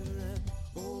border and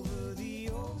over the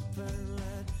open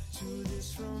land, to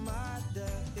this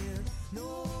Ramada Inn.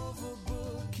 No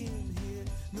overbooking here,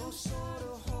 no sort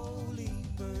of holy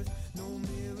birth, no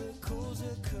miracles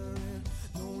occurring,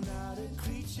 no, not a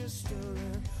creature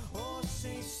stirring. Oh,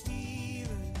 St.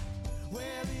 Stephen,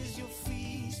 where is your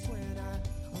feast when I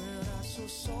so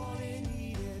sorely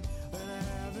need it, when I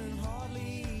haven't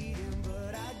hardly eaten,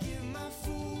 but I give my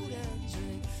food and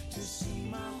drink to see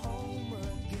my home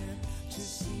again, to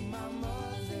see my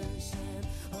mother's hand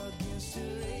against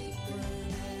her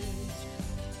apron edge.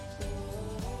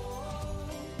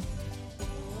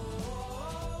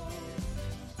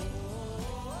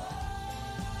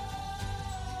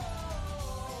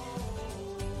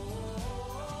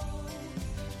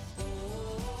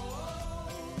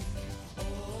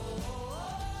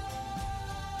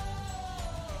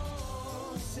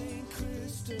 St.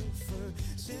 Christopher,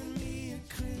 send me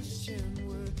a Christian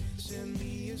word, send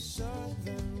me a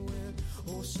southern wind,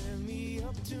 oh, send me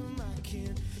up to my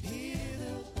kin. Hear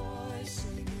the boys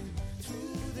singing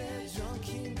through their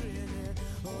drunken grinning.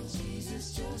 Oh,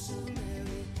 Jesus, Joseph,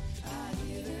 Mary, I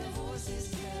hear their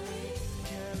voices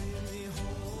carry me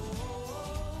home.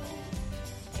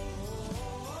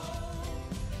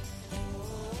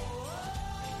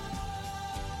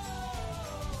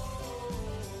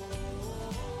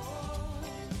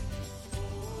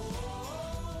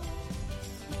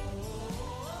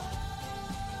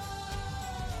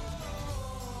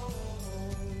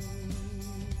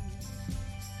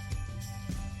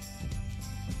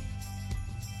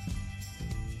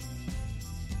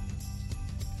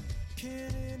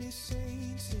 Can any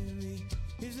saints in me?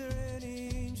 Is there any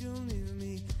angel near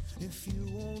me? If you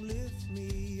won't lift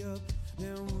me up,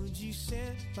 then would you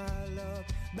send my love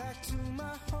back to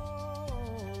my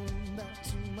home, back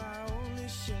to my only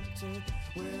shelter,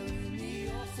 where in the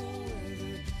awful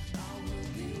weather I will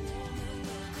be warm and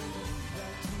welcome,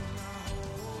 back to my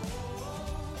home.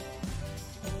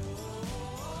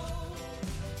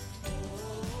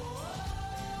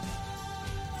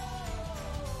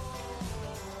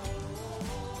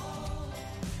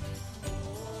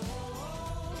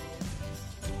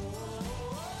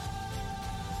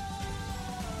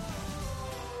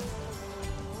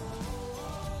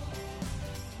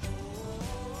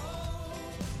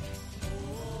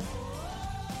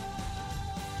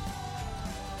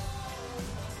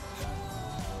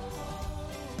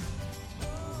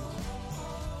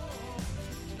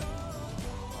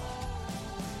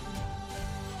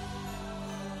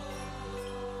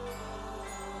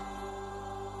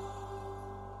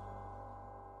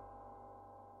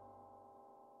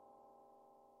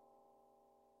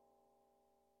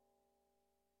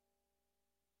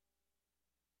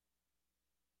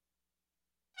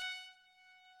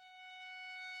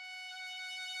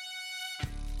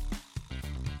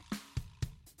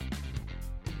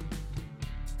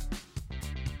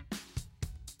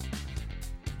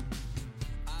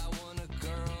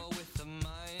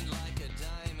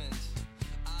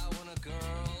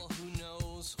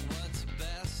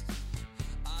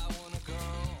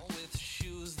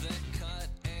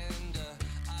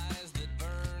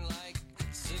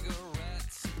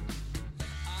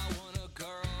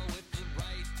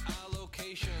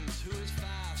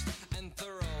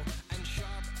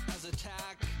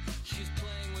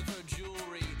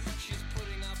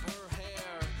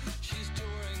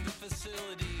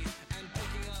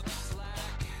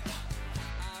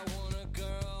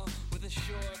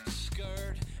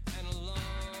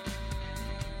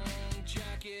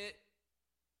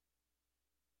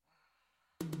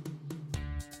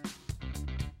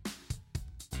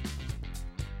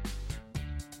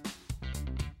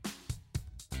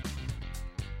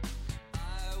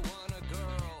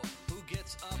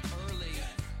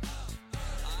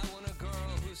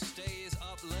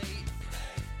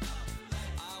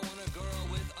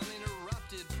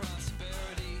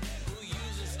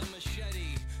 machete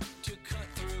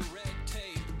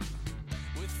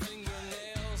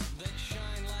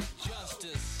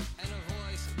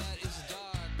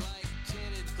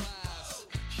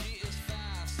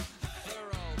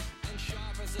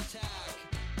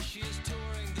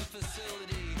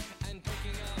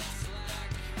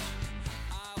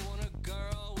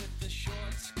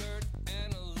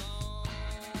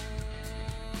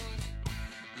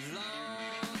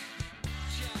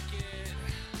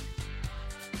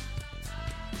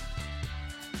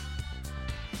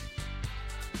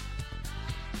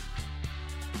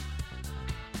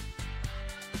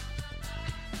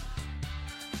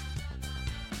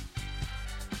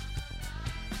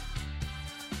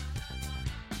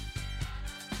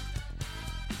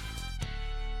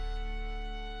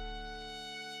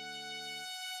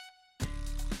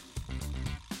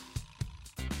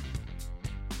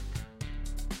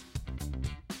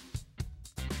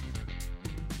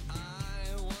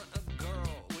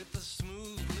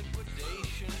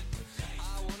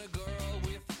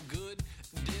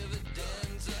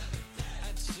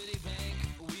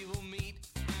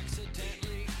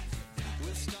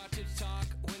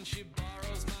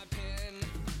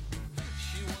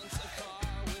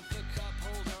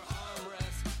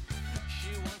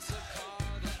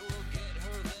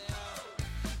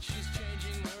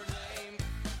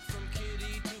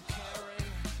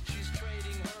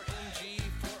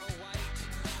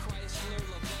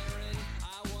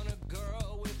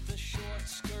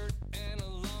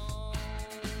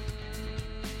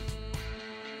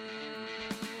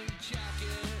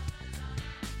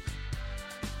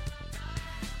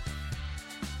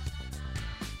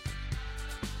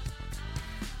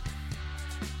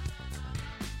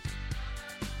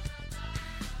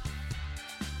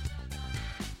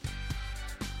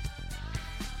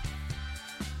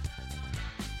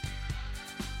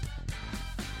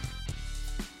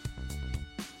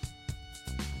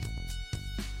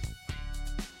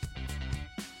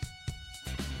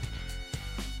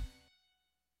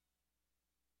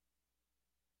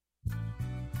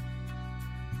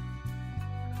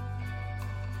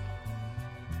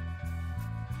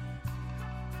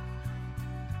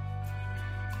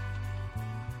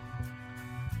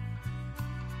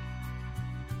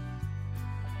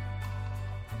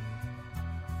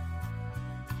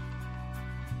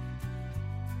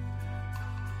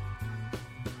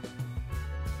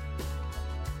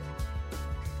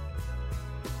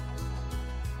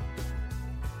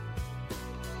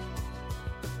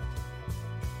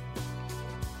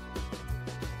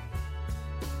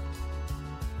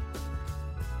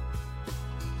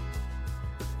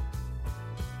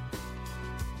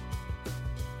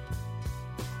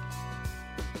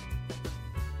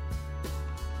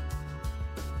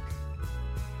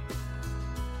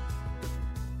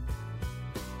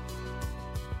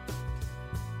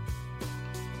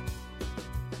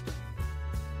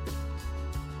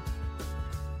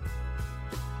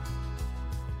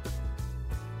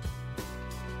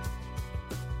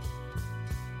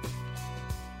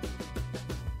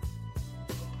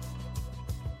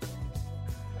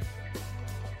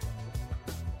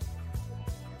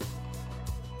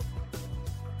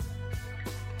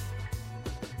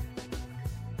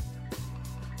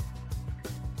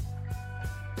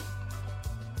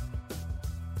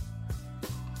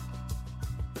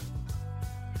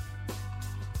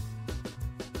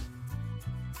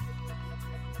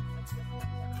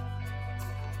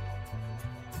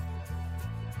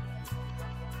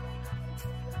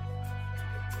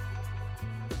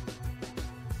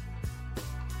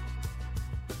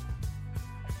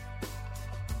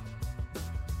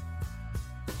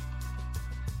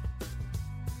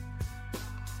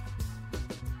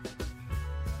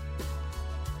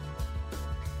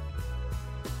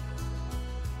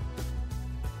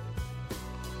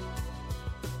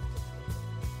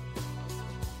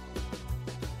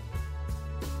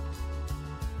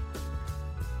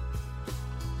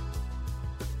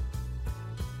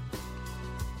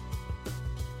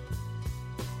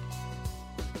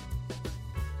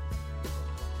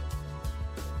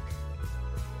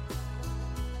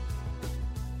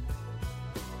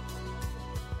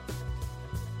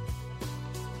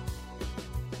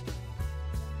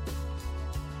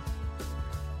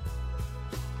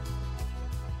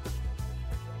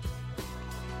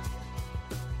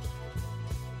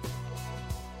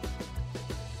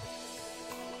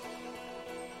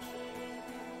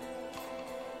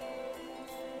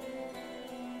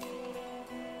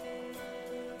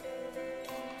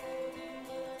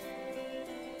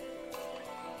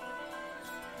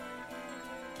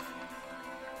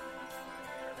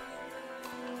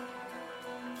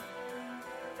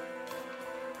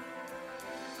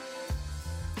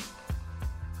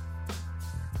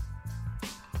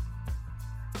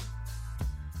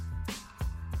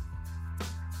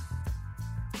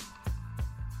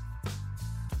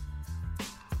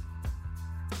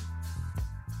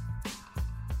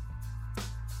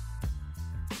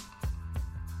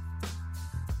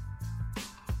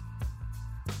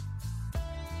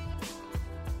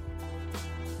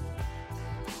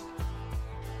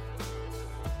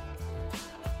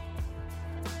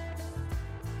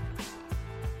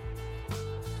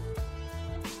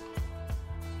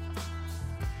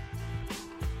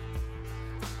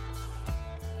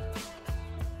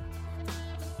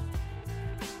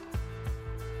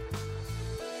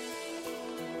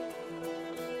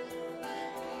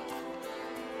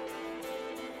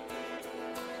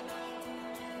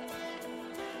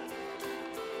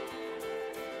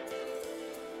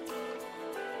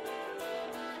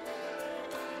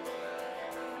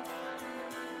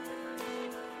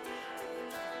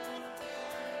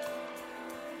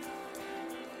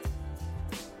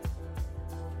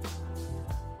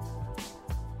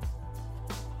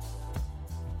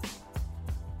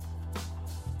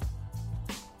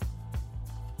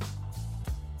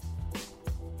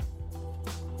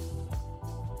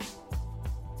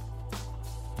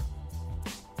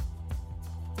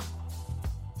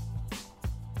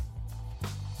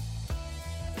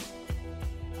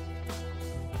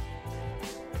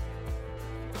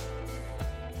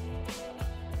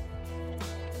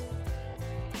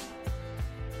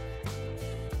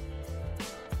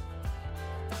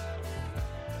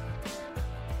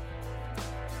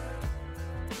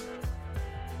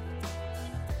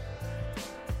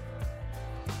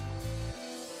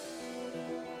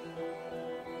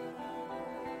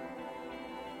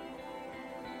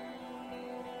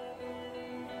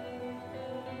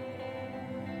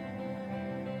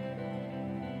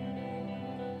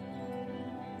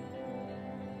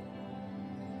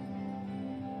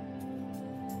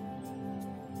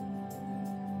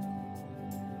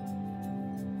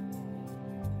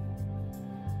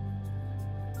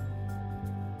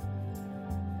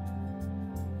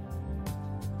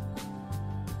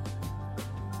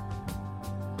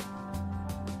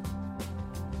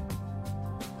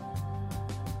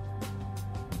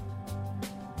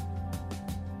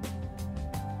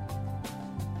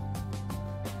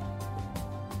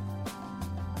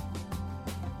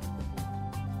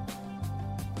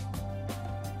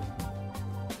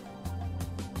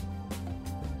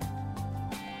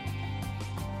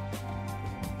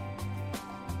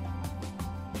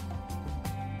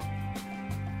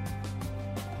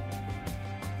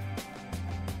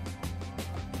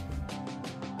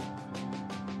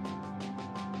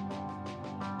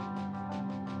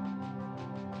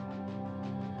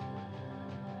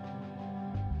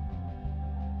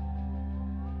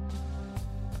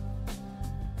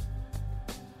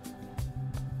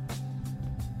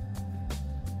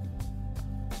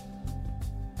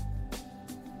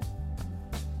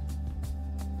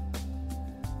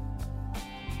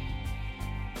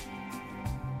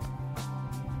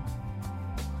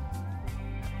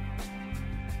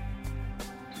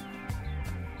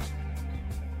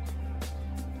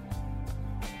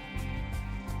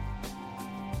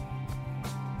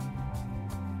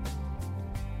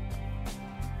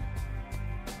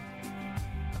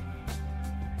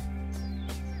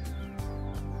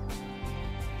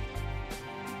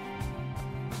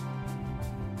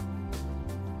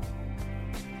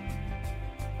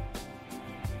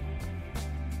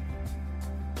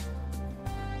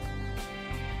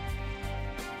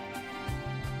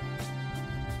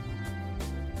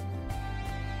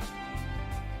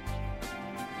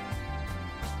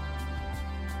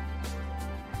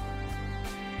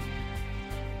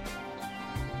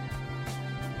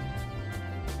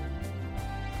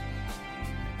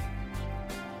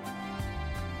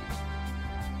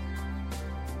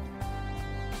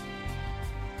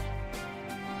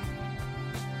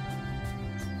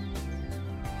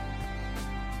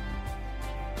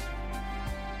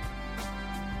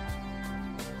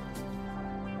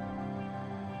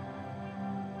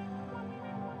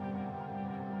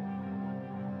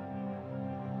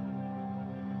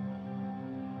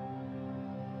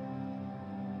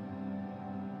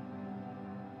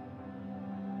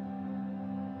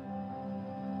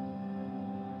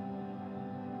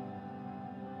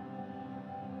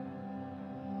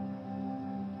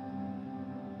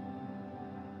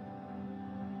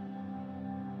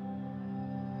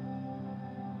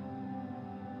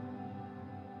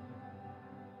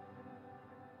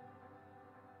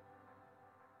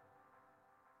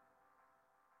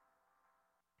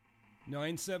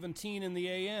 9:17 in the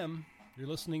AM. You're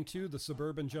listening to the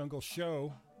Suburban Jungle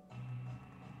Show.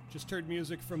 Just heard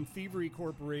music from Thievery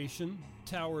Corporation,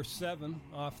 Tower 7,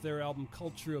 off their album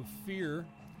Culture of Fear.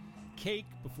 Cake,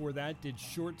 before that, did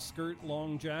Short Skirt,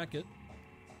 Long Jacket.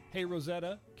 Hey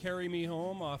Rosetta, Carry Me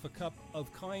Home, off A Cup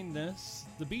of Kindness.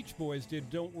 The Beach Boys did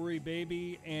Don't Worry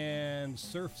Baby and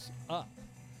Surf's Up.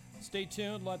 Stay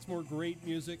tuned, lots more great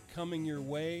music coming your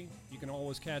way. You can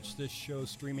always catch this show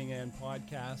streaming and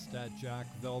podcast at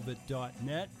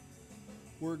jackvelvet.net.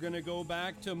 We're going to go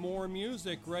back to more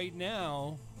music right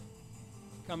now.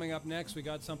 Coming up next, we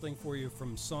got something for you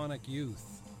from Sonic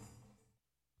Youth.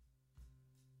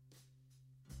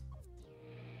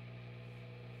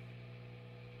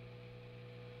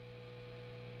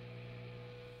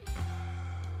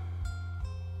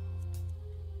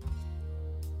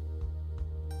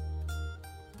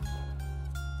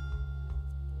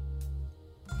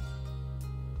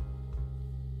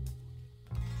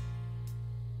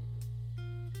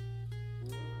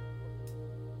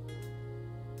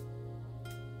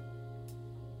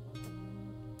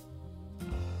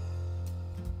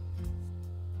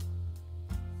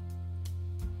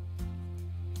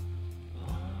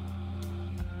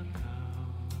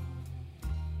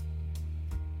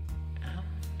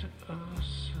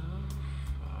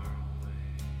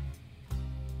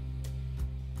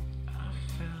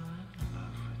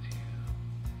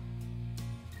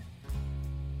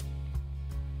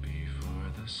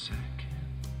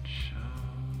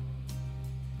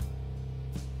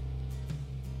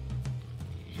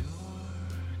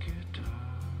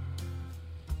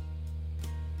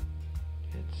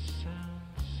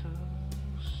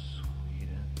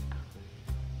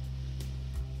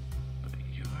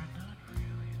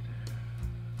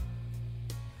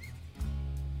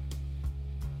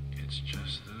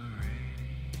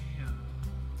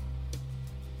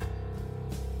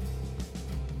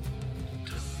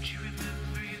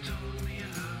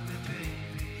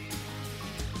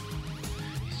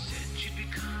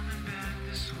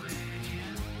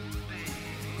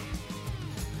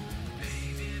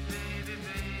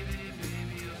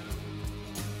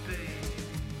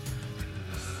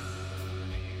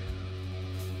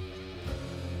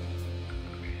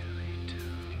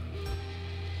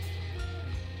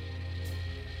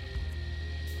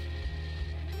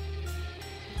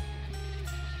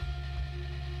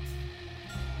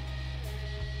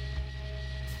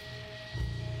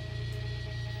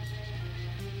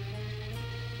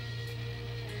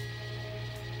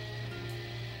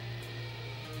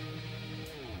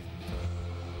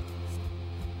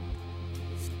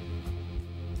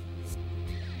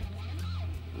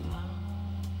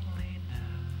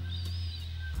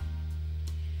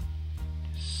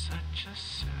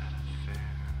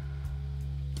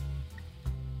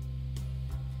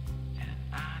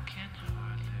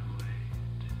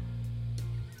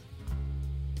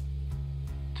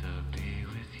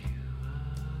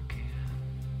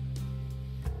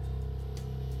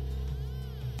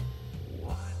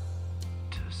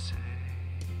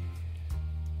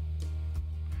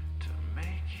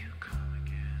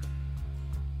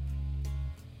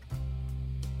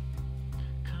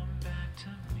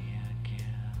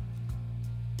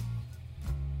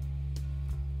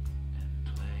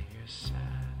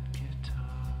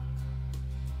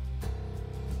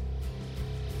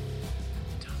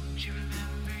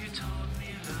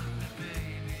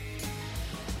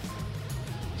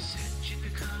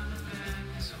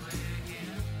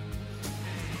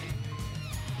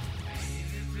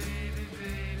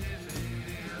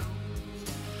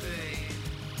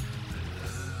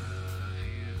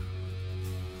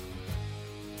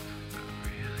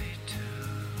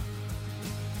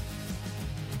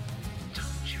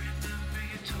 Don't you remember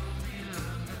you told me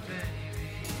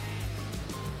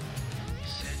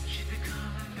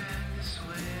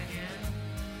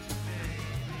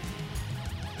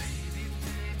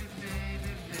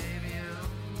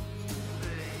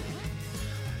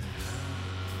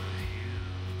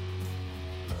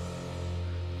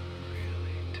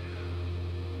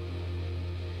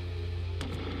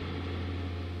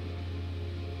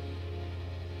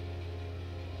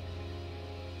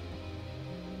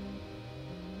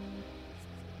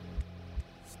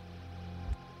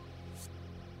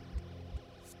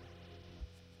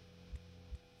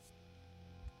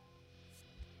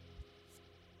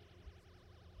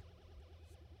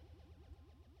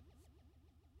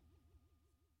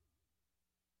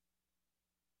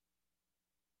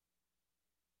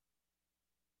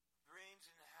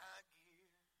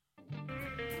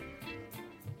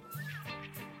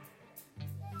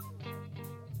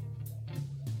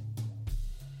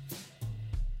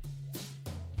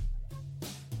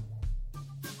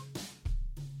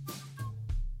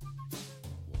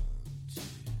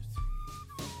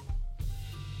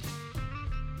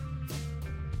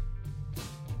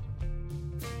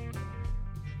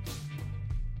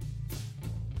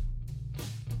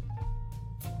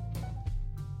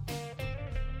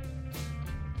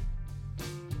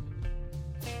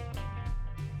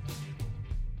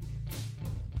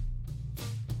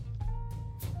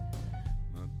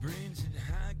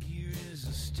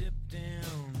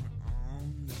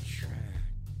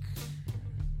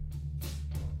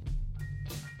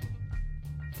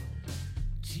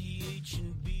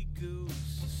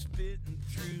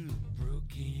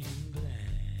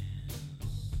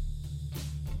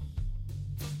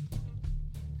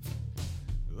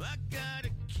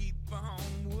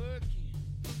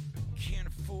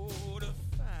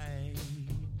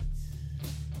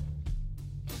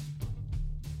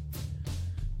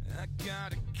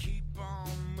Gotta keep on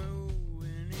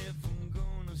moving if I'm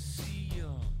gonna see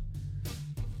your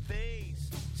face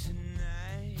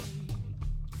tonight.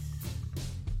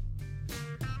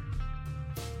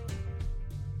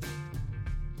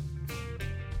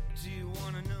 Do you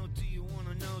wanna know, do you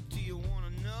wanna know, do you wanna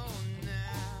know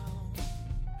now,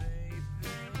 baby?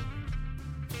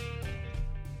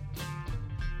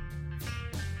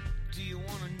 Do you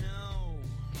wanna know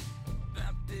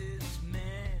about this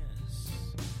mess?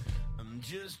 I'm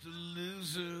just a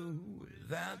loser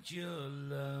without your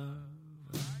love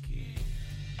again.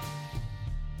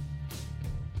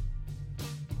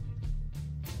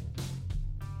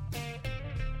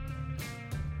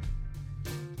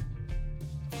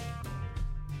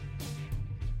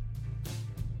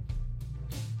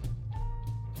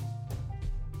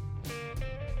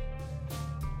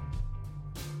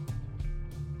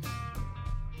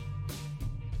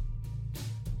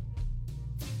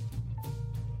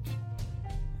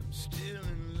 I'm still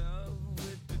in love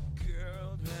with the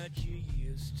girl that you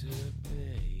used to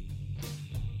be.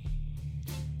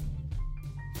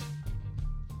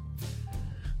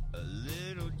 A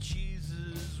little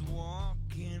Jesus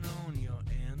walking on your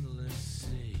endless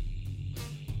sea.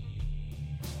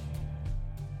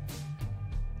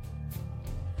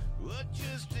 Well,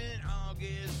 just an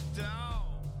August dog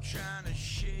trying to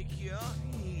shake your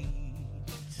heat.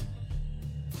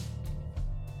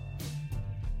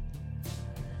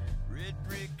 Red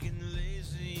brick and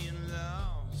lazy and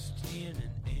lost in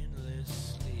an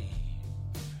endless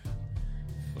sleep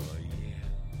for you.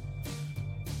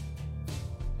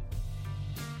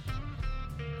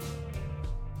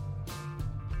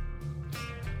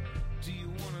 Do you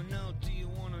wanna know, do you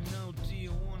wanna know, do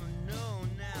you wanna know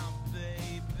now,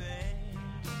 baby?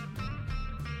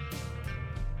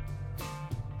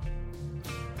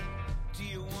 Do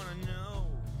you wanna know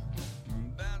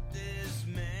about this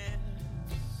mess?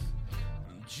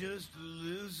 I'm just a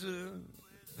loser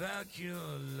without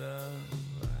your love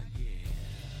again.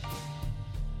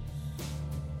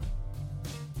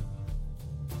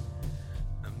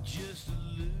 I'm just a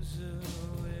loser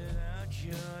without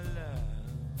your love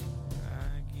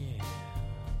again.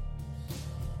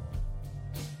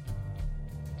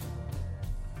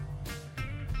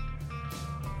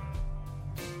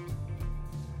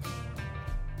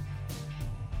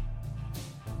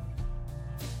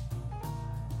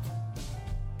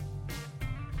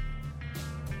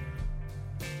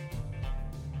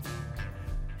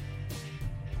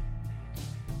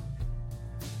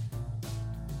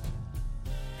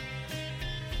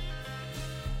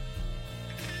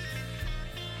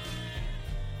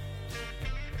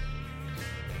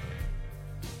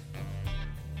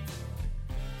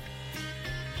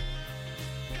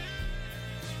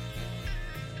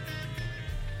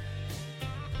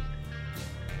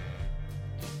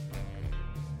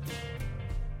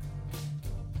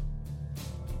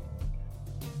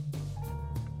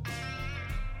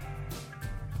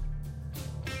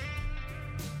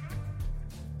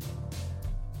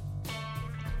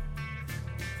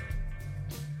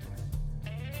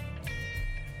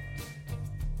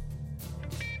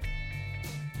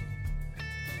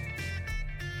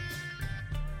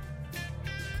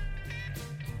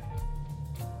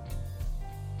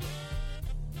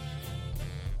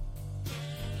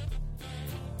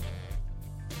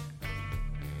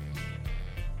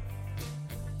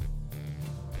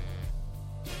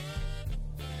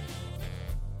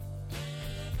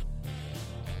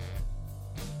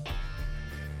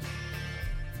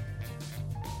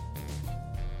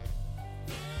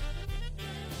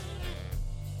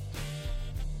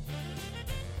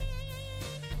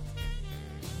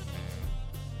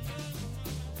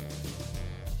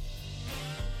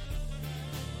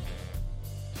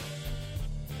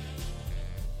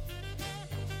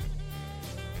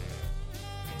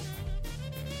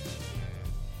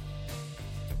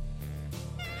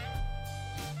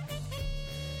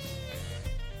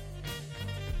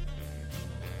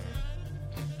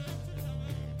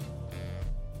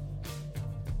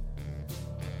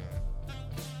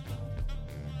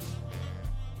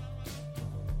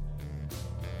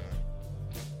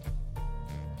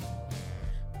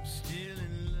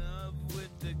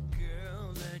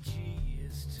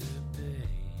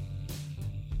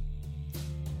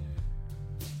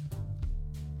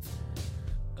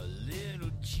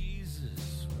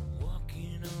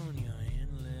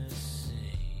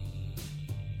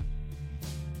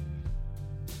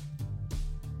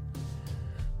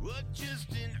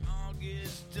 Just an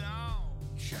August dog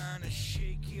trying to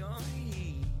shake your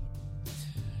heat.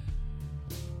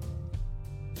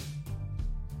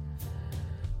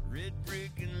 Red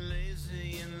brick and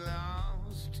lazy and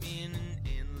lost in an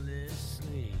endless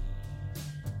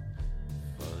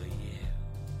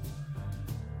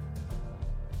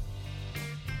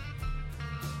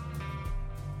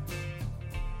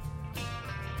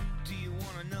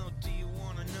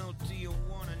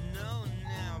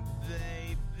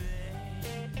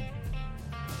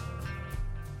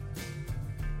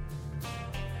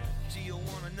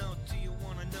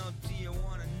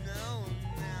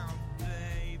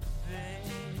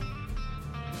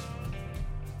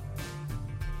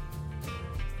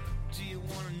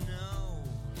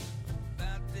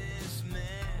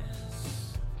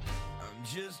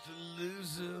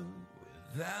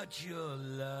without your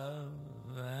love,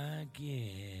 I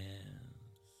guess.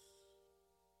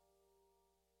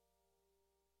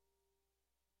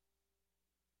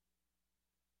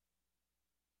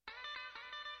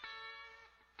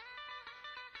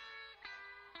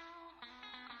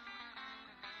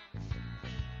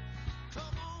 Come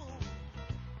on,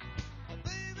 oh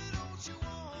baby, don't you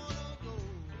wanna go?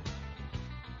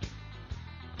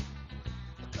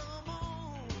 Come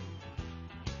on,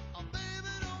 oh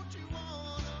baby, don't you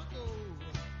wanna go?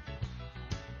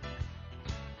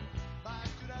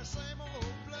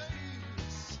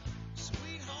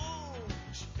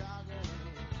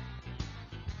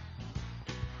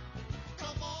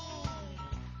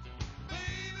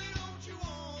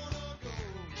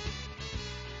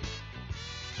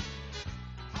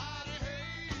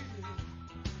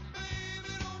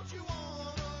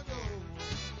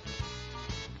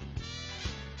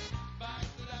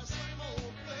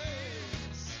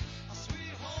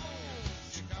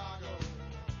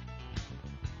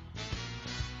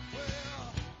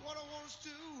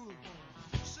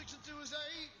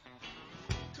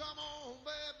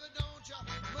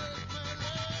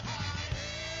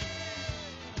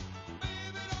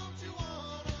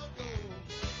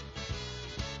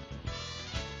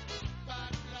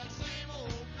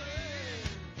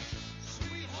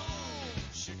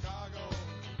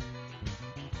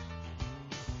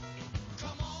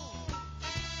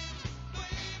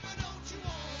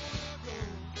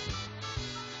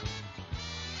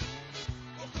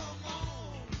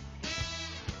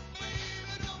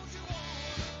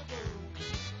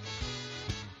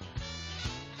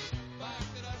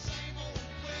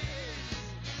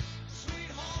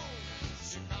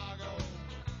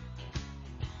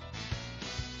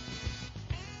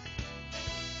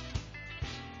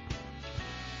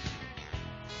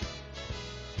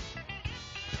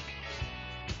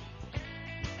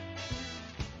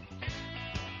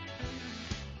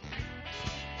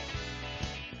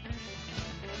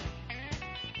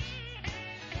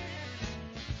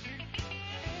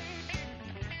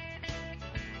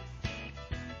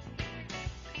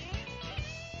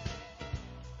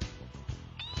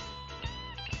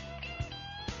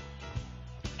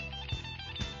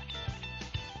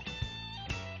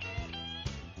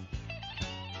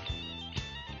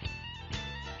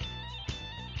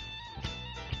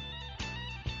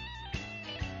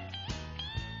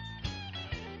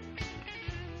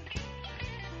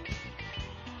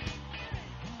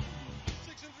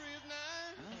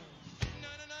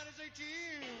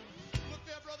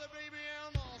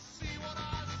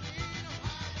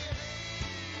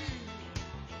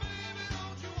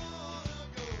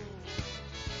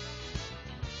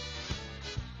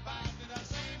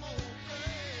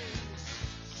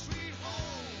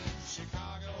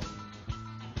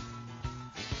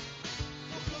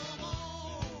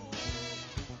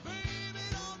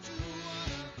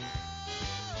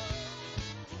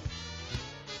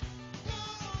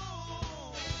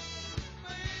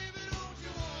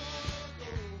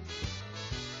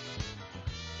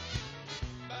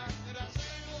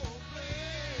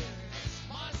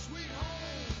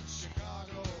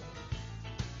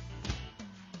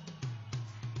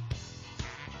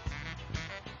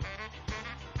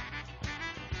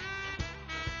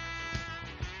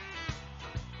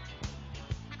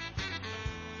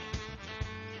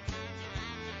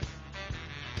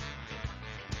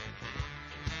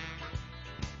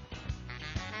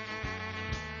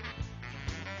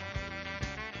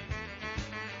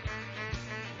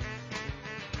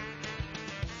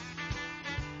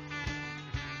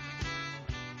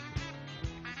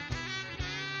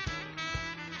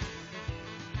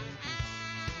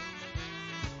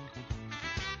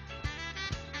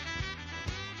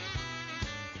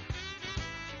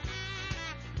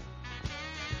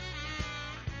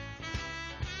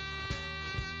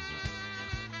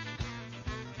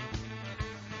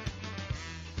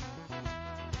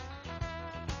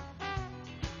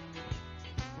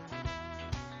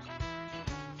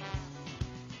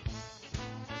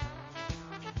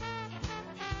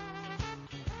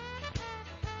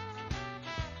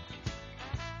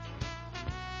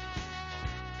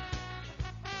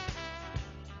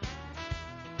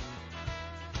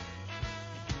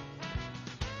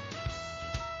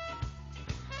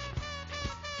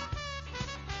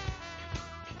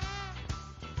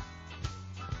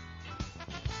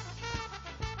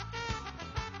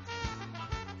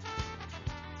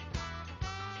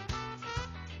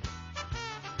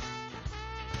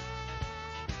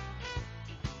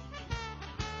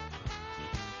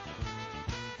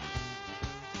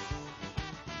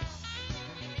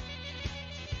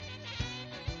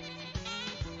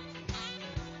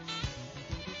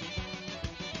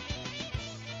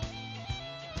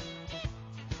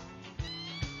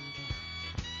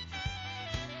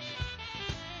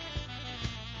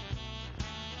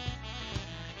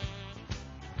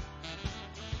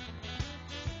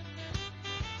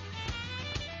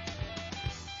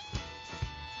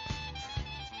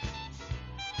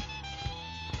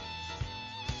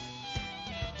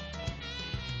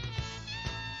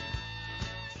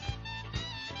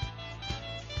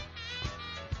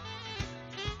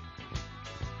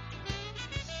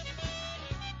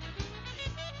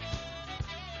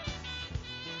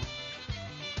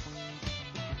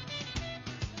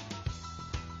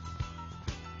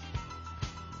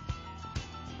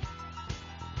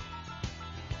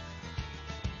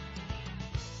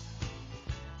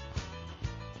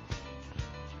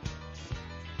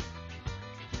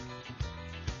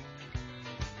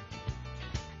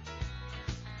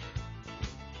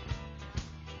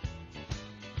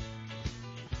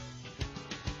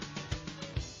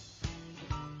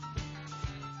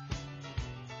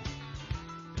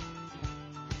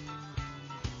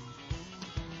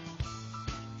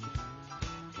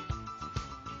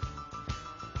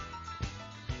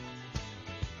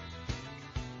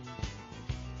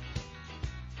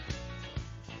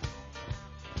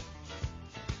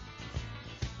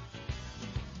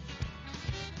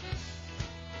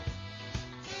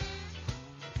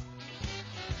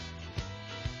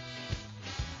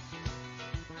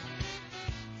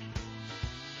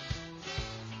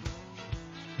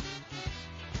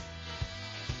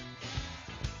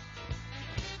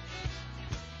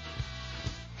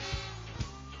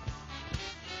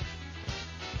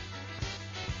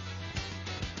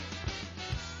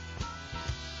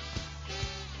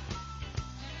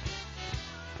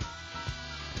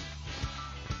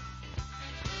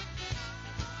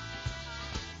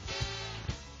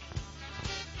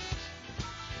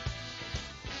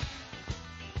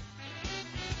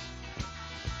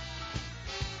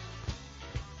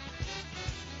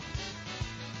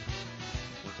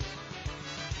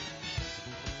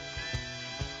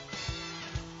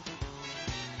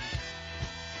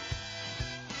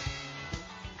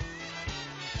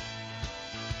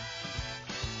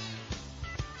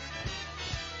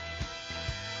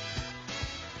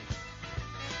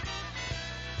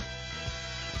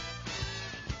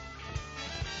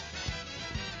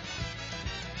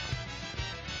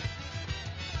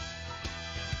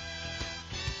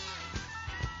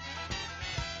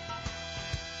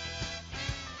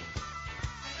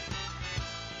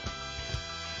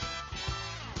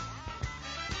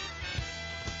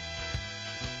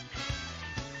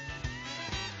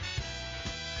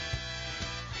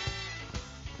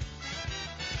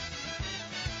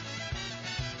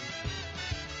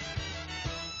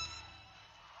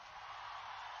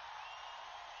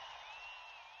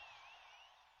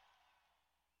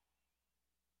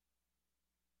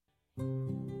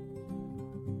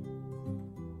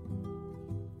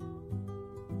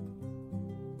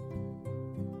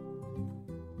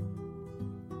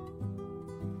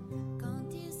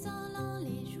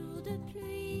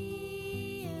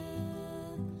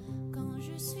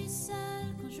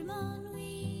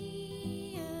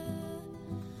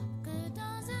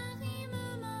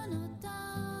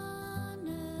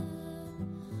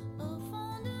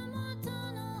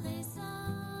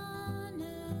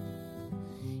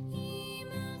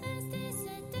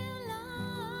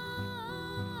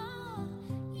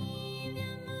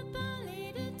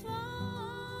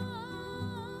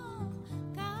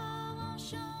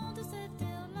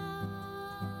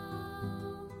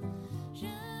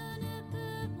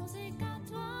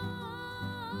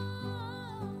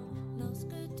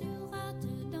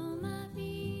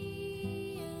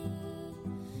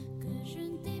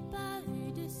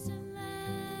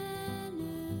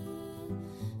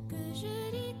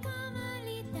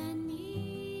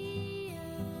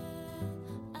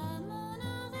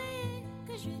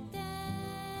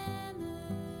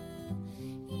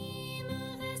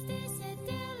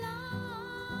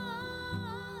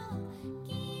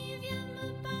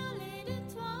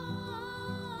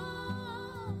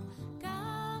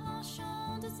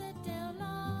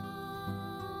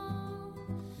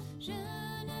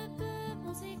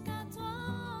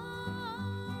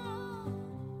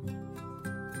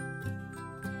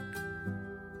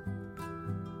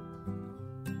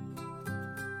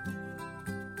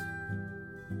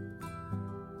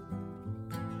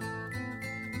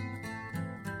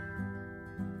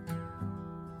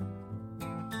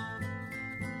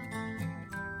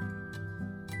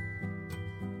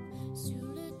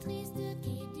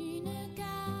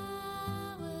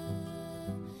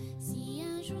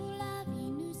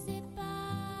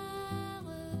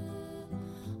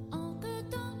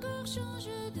 change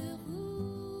de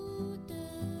route.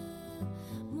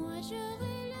 Moi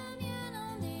j'aurai le mien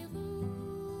en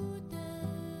déroute.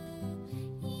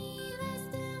 Il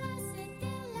restera cette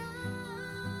terre-là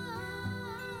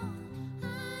à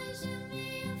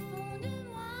jamais au fond de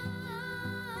moi.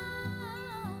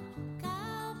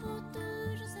 Car pour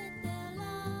toujours cette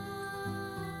terre-là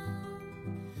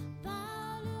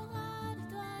parlera de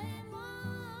toi et moi.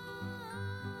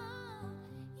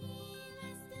 Il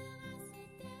restera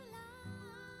cette terre-là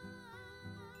à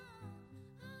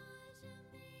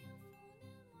jamais au fond de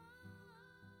moi.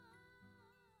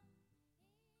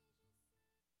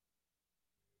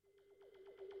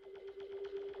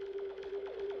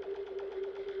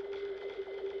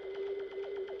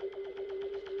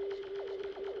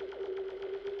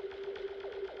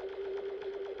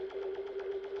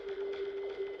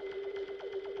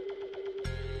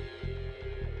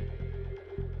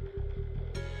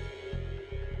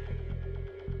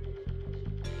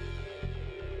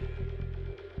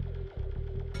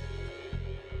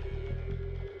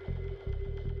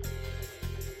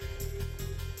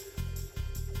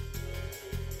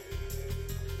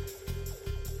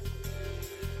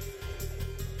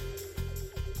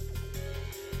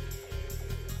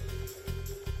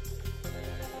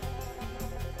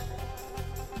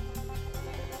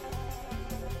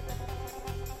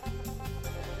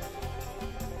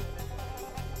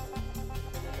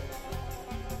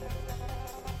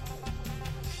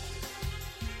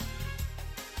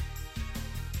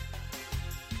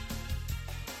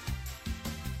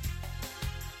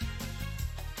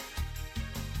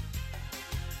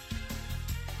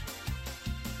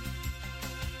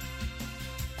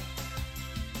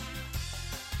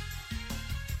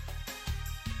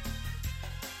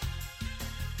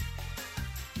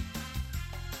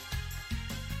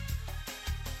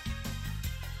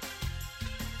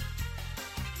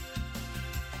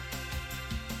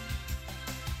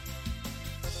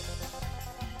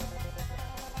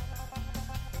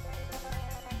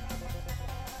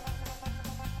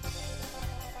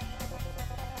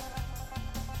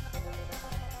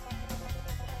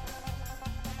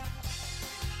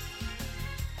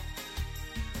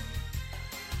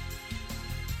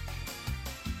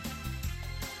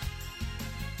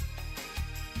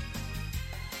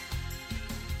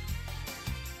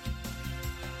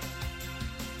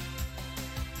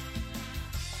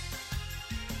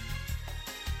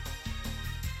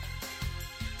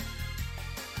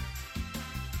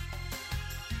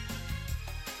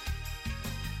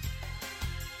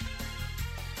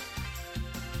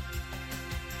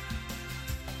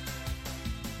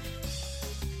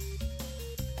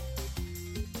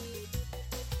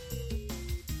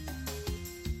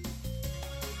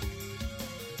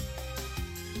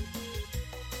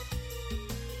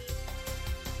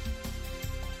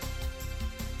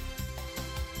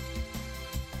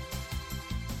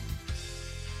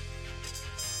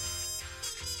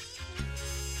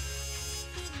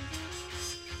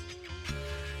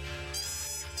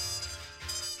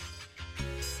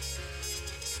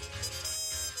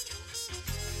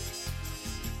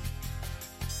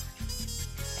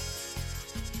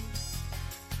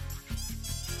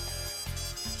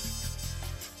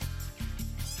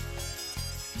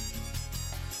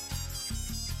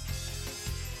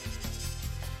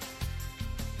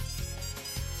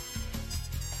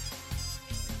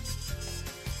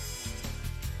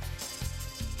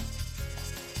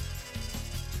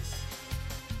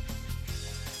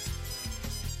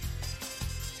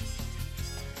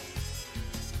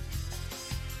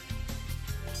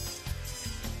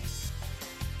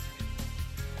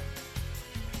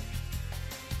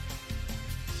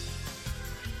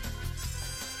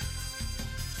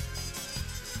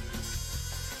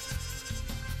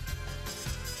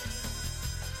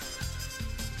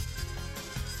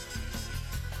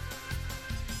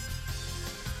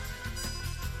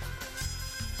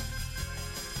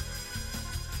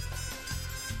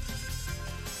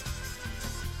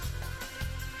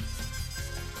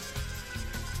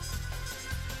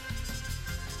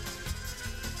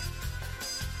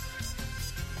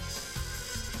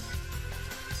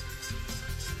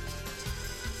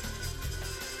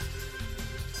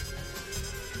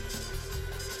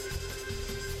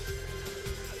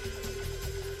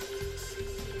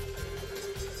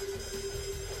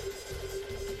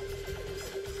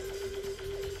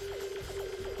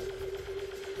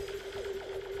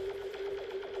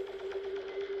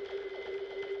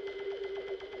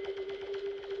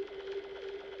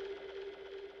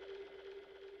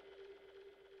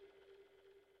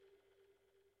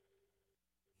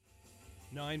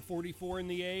 "9:44 in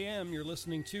the AM, you're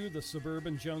listening to the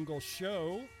Suburban Jungle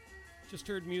Show. Just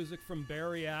heard music from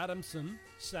Barry Adamson,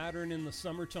 Saturn in the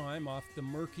Summertime, off the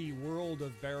Murky World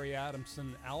of Barry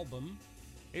Adamson album.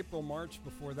 April March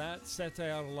before that,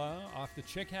 C'était là, off the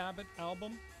Chick Habit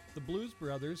album. The Blues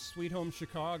Brothers, Sweet Home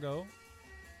Chicago.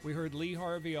 We heard Lee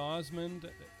Harvey Osmond,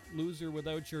 Loser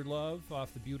Without Your Love,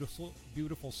 off the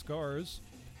Beautiful Scars.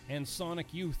 And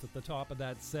Sonic Youth at the top of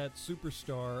that set,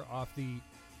 Superstar, off the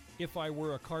If I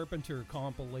Were a Carpenter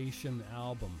compilation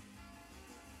album.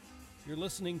 You're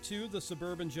listening to The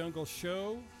Suburban Jungle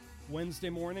Show, Wednesday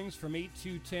mornings from 8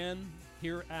 to 10,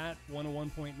 here at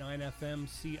 101.9 FM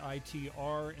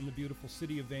CITR in the beautiful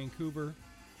city of Vancouver.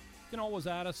 You can always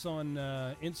add us on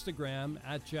Instagram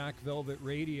at Jack Velvet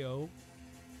Radio.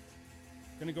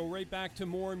 Gonna go right back to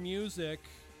more music.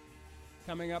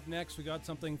 Coming up next, we got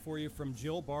something for you from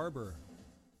Jill Barber.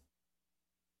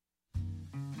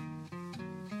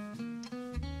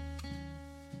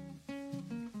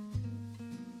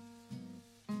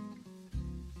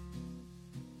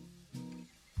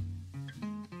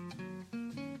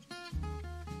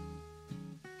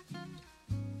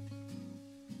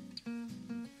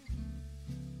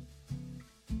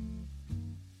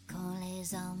 Quand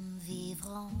les hommes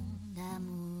vivront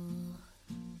d'amour,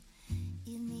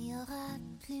 il n'y aura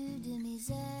plus de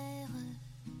misère.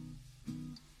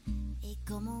 Et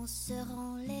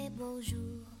commenceront les beaux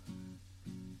jours.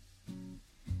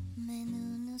 Mais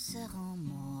nous serons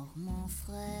morts, mon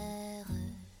frère.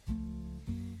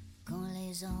 Quand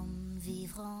les hommes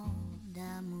vivront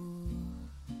d'amour,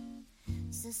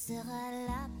 ce sera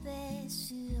la paix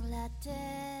sur la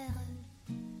terre.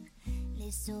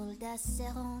 Les soldats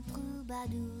seront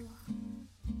troubadours.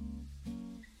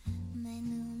 Mais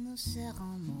nous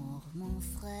serons morts, mon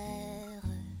frère.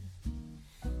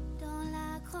 Dans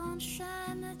la grande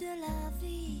chaîne de la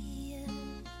vie,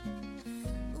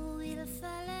 où il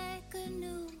fallait que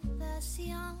nous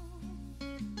passions,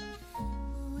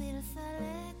 où il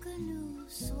fallait que nous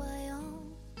soyons,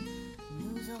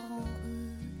 nous aurons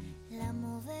eu la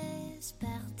mauvaise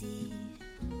partie.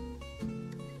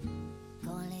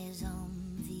 Quand les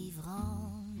hommes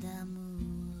vivront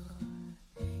d'amour,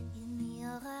 il n'y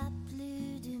aura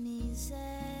plus de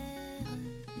misère.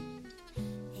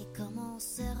 Et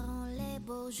commenceront les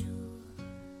beaux jours.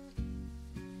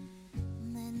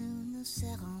 Mais nous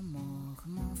serons morts,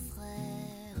 mon frère.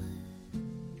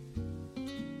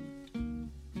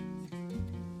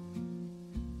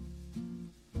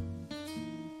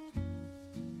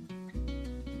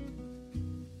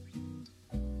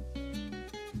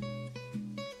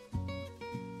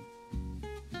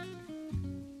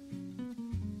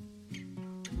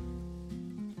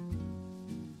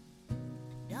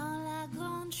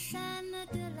 Chaîne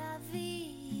de la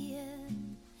vie,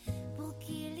 pour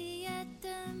qu'il y ait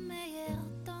un meilleur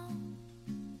temps,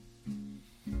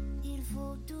 il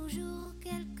faut toujours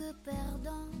quelques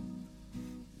perdants.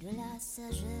 De la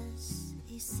sagesse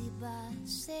ici-bas,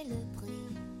 c'est le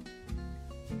prix.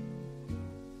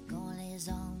 Quand les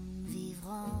hommes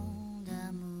vivront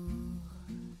d'amour,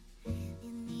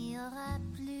 il n'y aura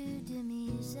plus de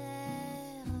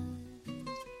misère.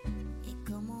 Et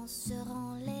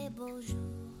commenceront les beaux jours.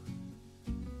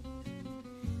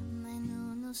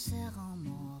 Nous serons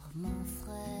morts, mon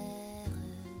frère.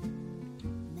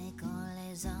 Mais quand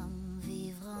les hommes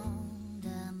vivront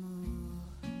d'amour,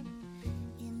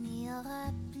 il n'y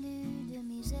aura plus de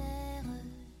misère.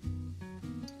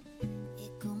 Et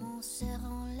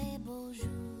commenceront les beaux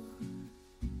jours.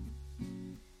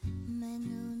 Mais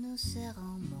nous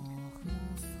serons morts,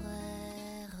 mon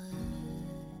frère.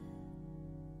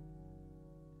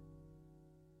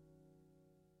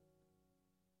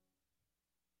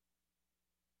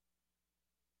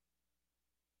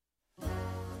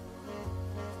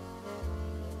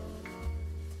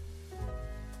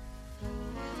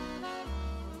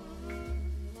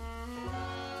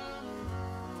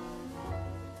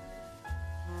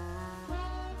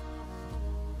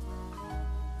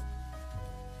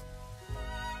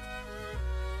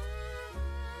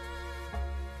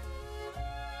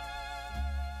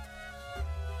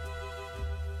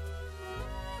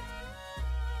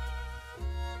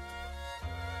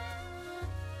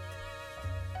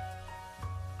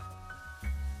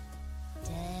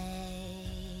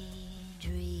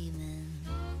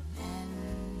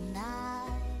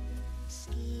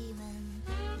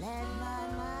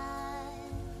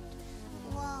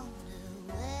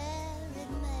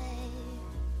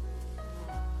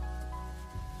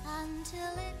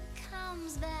 Until it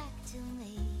comes back to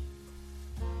me,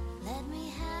 let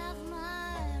me have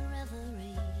my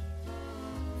reverie,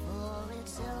 for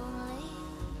it's only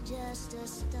just a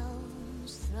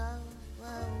stone's throw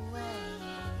away.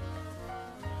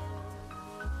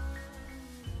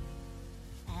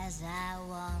 As I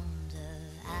wander,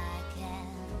 I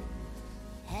can't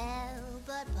help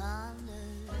but ponder.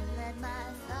 Let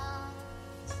my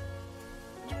thoughts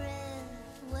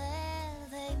drift where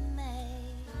they may,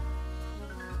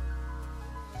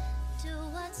 to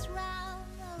what's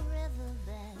round a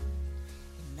riverbed.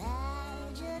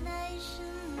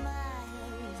 Imagination, my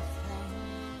old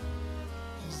friend,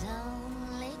 is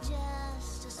only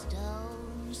just a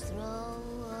stone's throw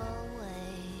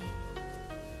away.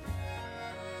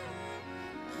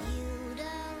 You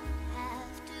don't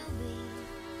have to be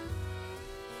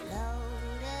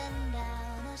floating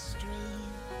down a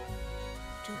stream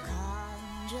to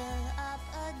conjure up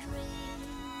a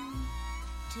dream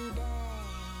today.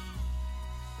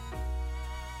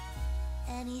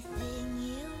 Anything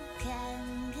you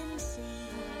can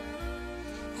conceive,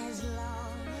 as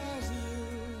long as you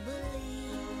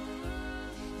believe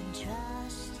and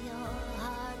trust your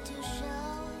heart to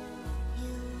show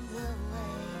you the way.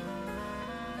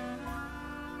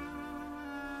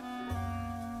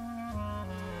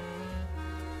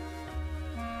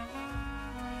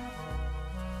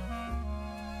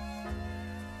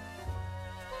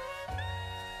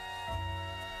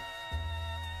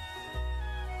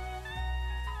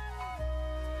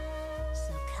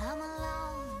 So come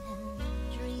along and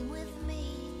dream with me,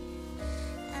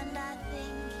 and I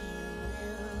think you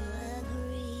will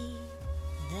agree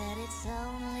that it's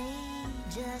only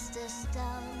just a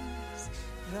stone's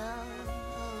throw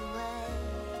away.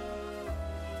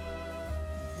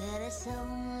 That it's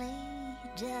only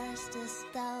just a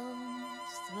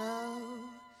stone's throw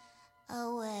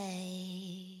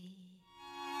away.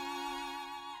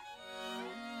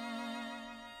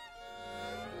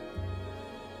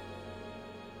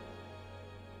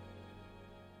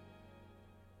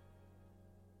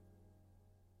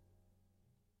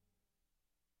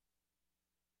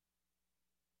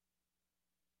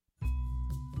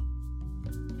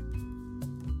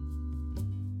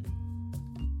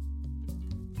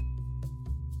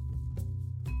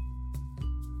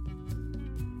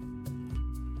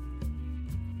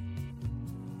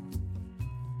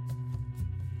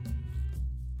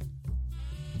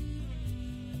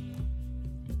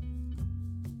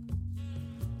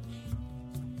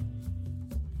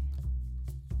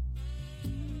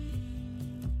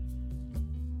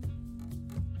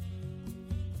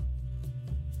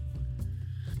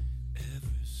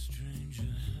 Every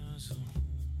stranger has a home,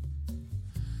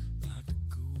 like the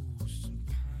ghost in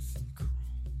Python Chrome.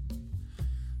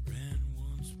 Ran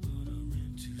once, but I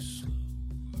ran too slow.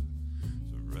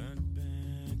 So right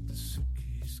back the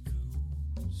suitcase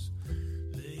goes.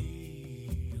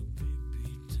 Lay a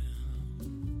baby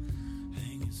down,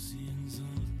 hanging sins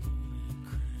on a thorny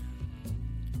crown.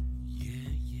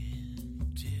 Yeah, yeah,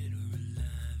 dead or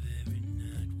alive, every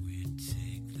night we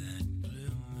take that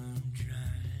blue moon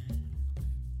drive.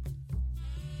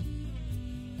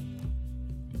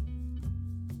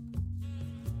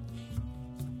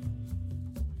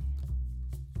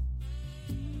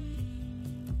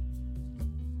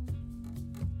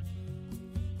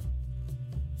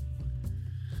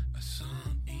 I saw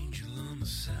an angel on the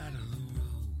side of the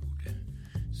road.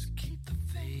 So keep the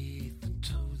faith and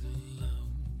toe the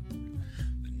load.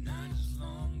 The night is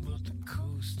long, but the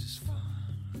coast is far.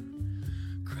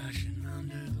 Crashing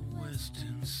under the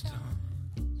western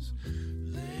stars.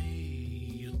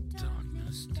 Lay your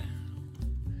darkness down.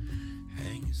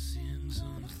 Hang your sins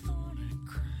on a thorny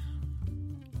crown.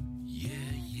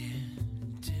 Yeah, yeah,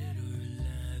 dead or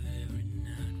alive, every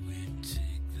night we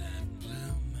take that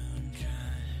blue moon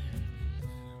drive.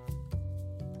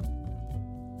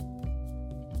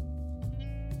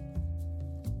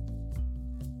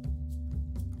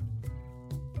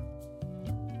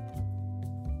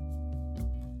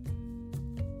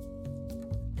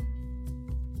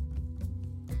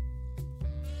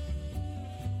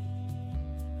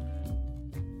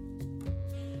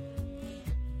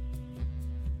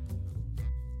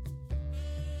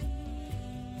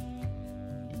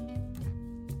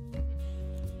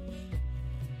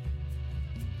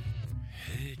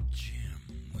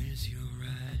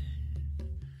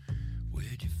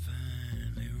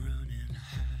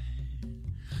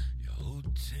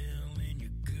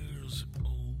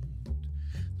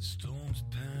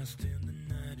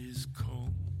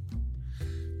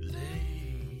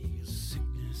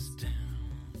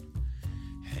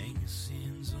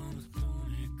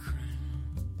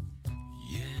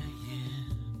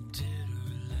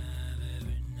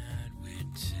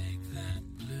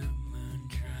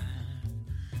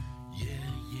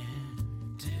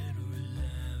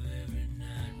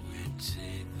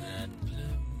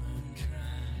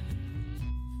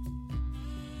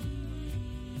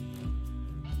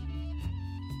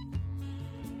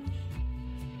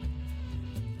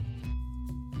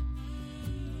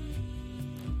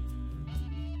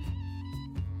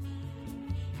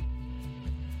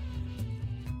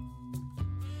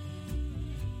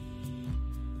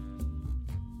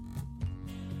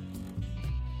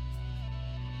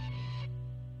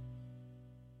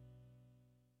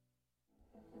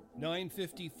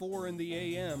 9:54 in the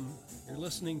a.m. You're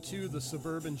listening to the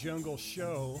Suburban Jungle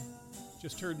Show.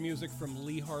 Just heard music from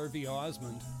Lee Harvey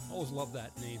Osmond. Always love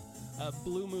that name.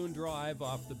 Blue Moon Drive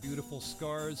off the Beautiful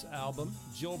Scars album.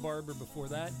 Jill Barber before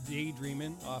that,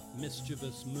 Daydreamin' off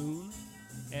Mischievous Moon.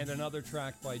 And another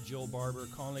track by Jill Barber,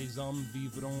 Quand les hommes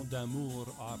vivront d'amour,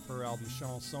 off her album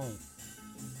Chanson.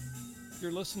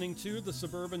 You're listening to the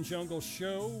Suburban Jungle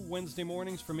Show, Wednesday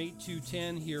mornings from 8 to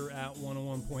 10 here at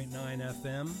 101.9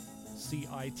 FM,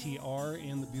 CITR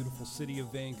in the beautiful city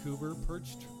of Vancouver,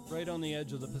 perched right on the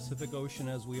edge of the Pacific Ocean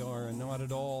as we are, and not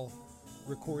at all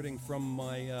recording from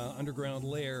my underground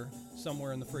lair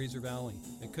somewhere in the Fraser Valley.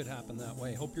 It could happen that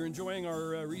way. Hope you're enjoying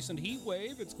our recent heat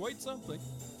wave. It's quite something.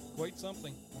 Quite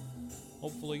something.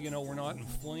 Hopefully, we're not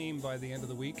inflamed by the end of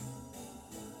the week.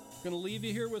 Going to leave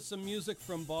you here with some music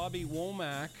from Bobby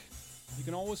Womack. You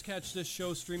can always catch this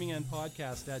show streaming and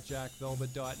podcast at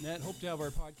jackvelvet.net. Hope to have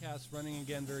our podcast running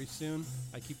again very soon.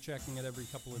 I keep checking it every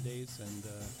couple of days and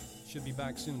should be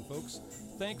back soon, folks.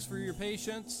 Thanks for your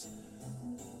patience.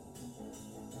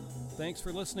 Thanks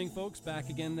for listening, folks. Back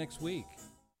again next week.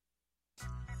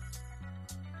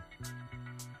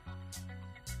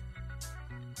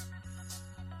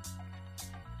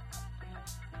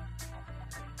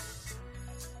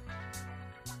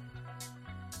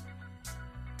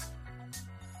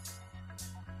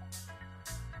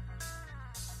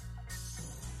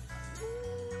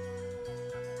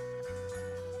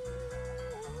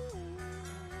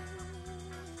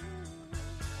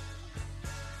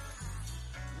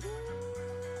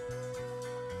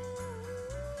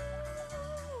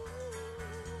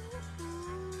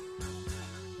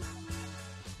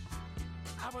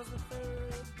 I was the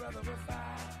third brother of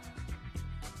five,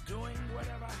 doing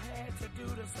whatever I had to do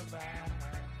to survive.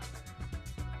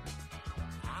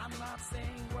 I'm not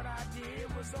saying what I did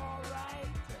was all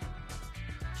right.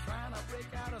 Trying to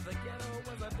break out of the ghetto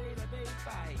was a day-to-day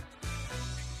fight.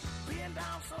 Being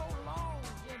down so long,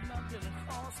 getting up didn't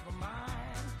cross my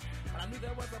mind. But I knew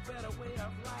there was a better way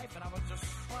of life, and I was just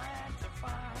trying to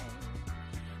find.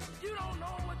 You don't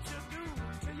know what you do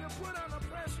till you put under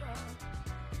pressure.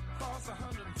 Across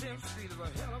 110th Street is a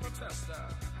hell of a tester.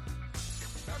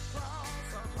 Across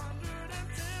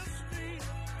 110th Street,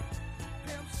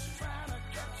 pimps trying to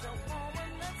catch a woman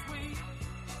that's weak.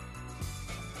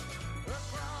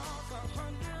 Across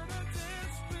 110th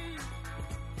Street,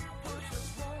 pushers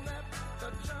won't let the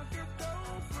junkie go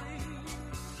free.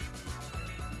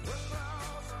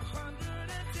 Across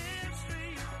 110th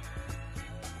Street,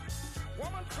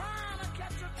 woman trying to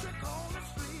catch a trick on the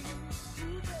street. You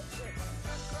bet.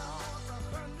 Across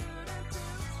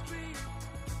 110th Street,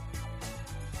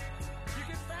 you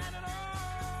can find it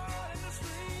all in the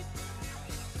street.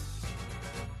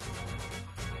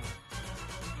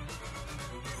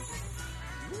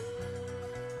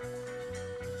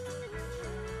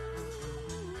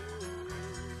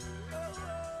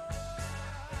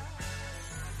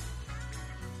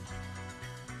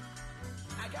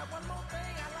 I got one more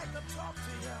thing I'd like to talk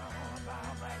to you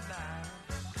about right now.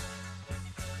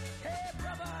 Hey,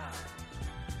 brother,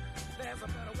 there's a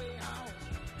better way out.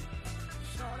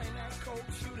 Snorting that coke,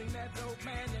 shooting that dope,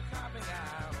 man, you're copping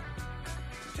out.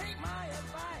 Take my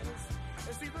advice,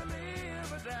 it's either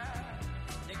live or die.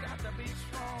 You got to be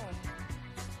strong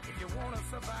if you want to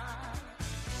survive.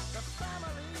 The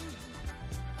family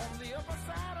on the upper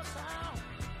side of town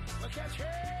will catch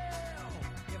hell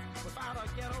if without a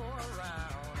ghetto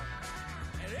around.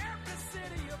 In every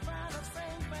city you'll find the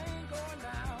same thing going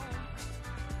down.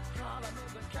 Harlem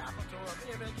is the capital of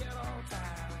every ghetto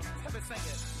town. Let me sing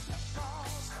it.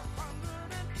 Across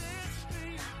 110th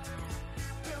Street,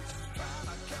 pimps trying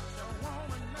to catch a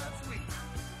woman that's weak.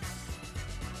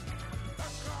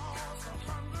 Across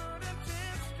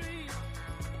 110th Street,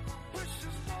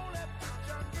 pushers won't let the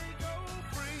junkie go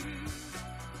free.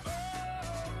 Oh,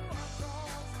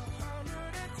 across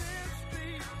 110th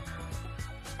Street,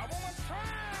 a woman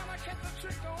trying to catch a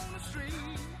trick on the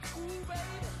street. Ooh,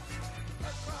 baby.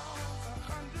 Across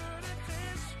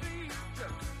 110th Street,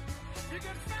 you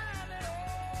can find it all.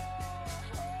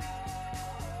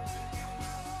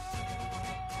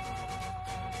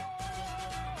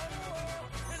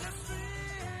 In the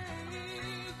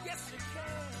street, yes you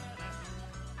can.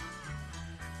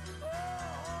 Oh,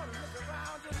 look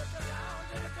around you, look around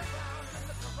you, look around you,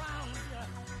 look around you.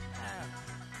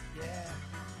 Yeah.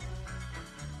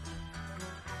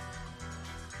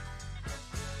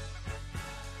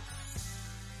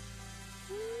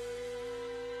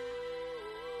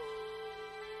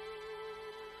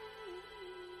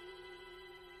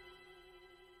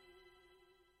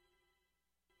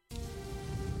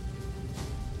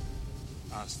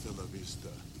 Hasta la vista,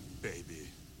 baby.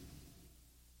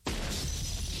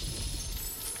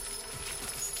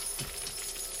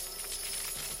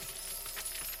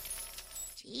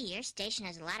 Your station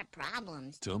has a lot of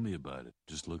problems. Tell me about it.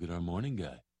 Just look at our morning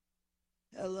guy.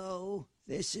 Hello,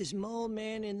 this is Mole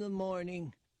Man in the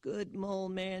morning. Good Mole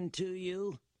Man to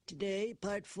you. Today,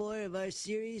 part 4 of our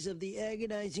series of the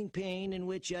agonizing pain in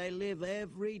which I live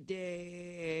every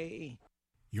day.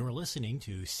 You're listening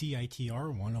to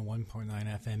CITR 101.9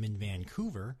 FM in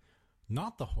Vancouver,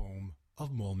 not the home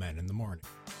of Mole Man in the Morning.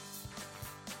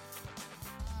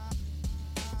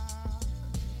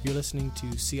 You're listening to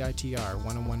CITR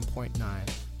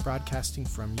 101.9, broadcasting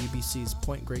from UBC's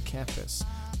Point Grey campus,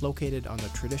 located on the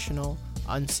traditional,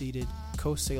 unceded Coast Salish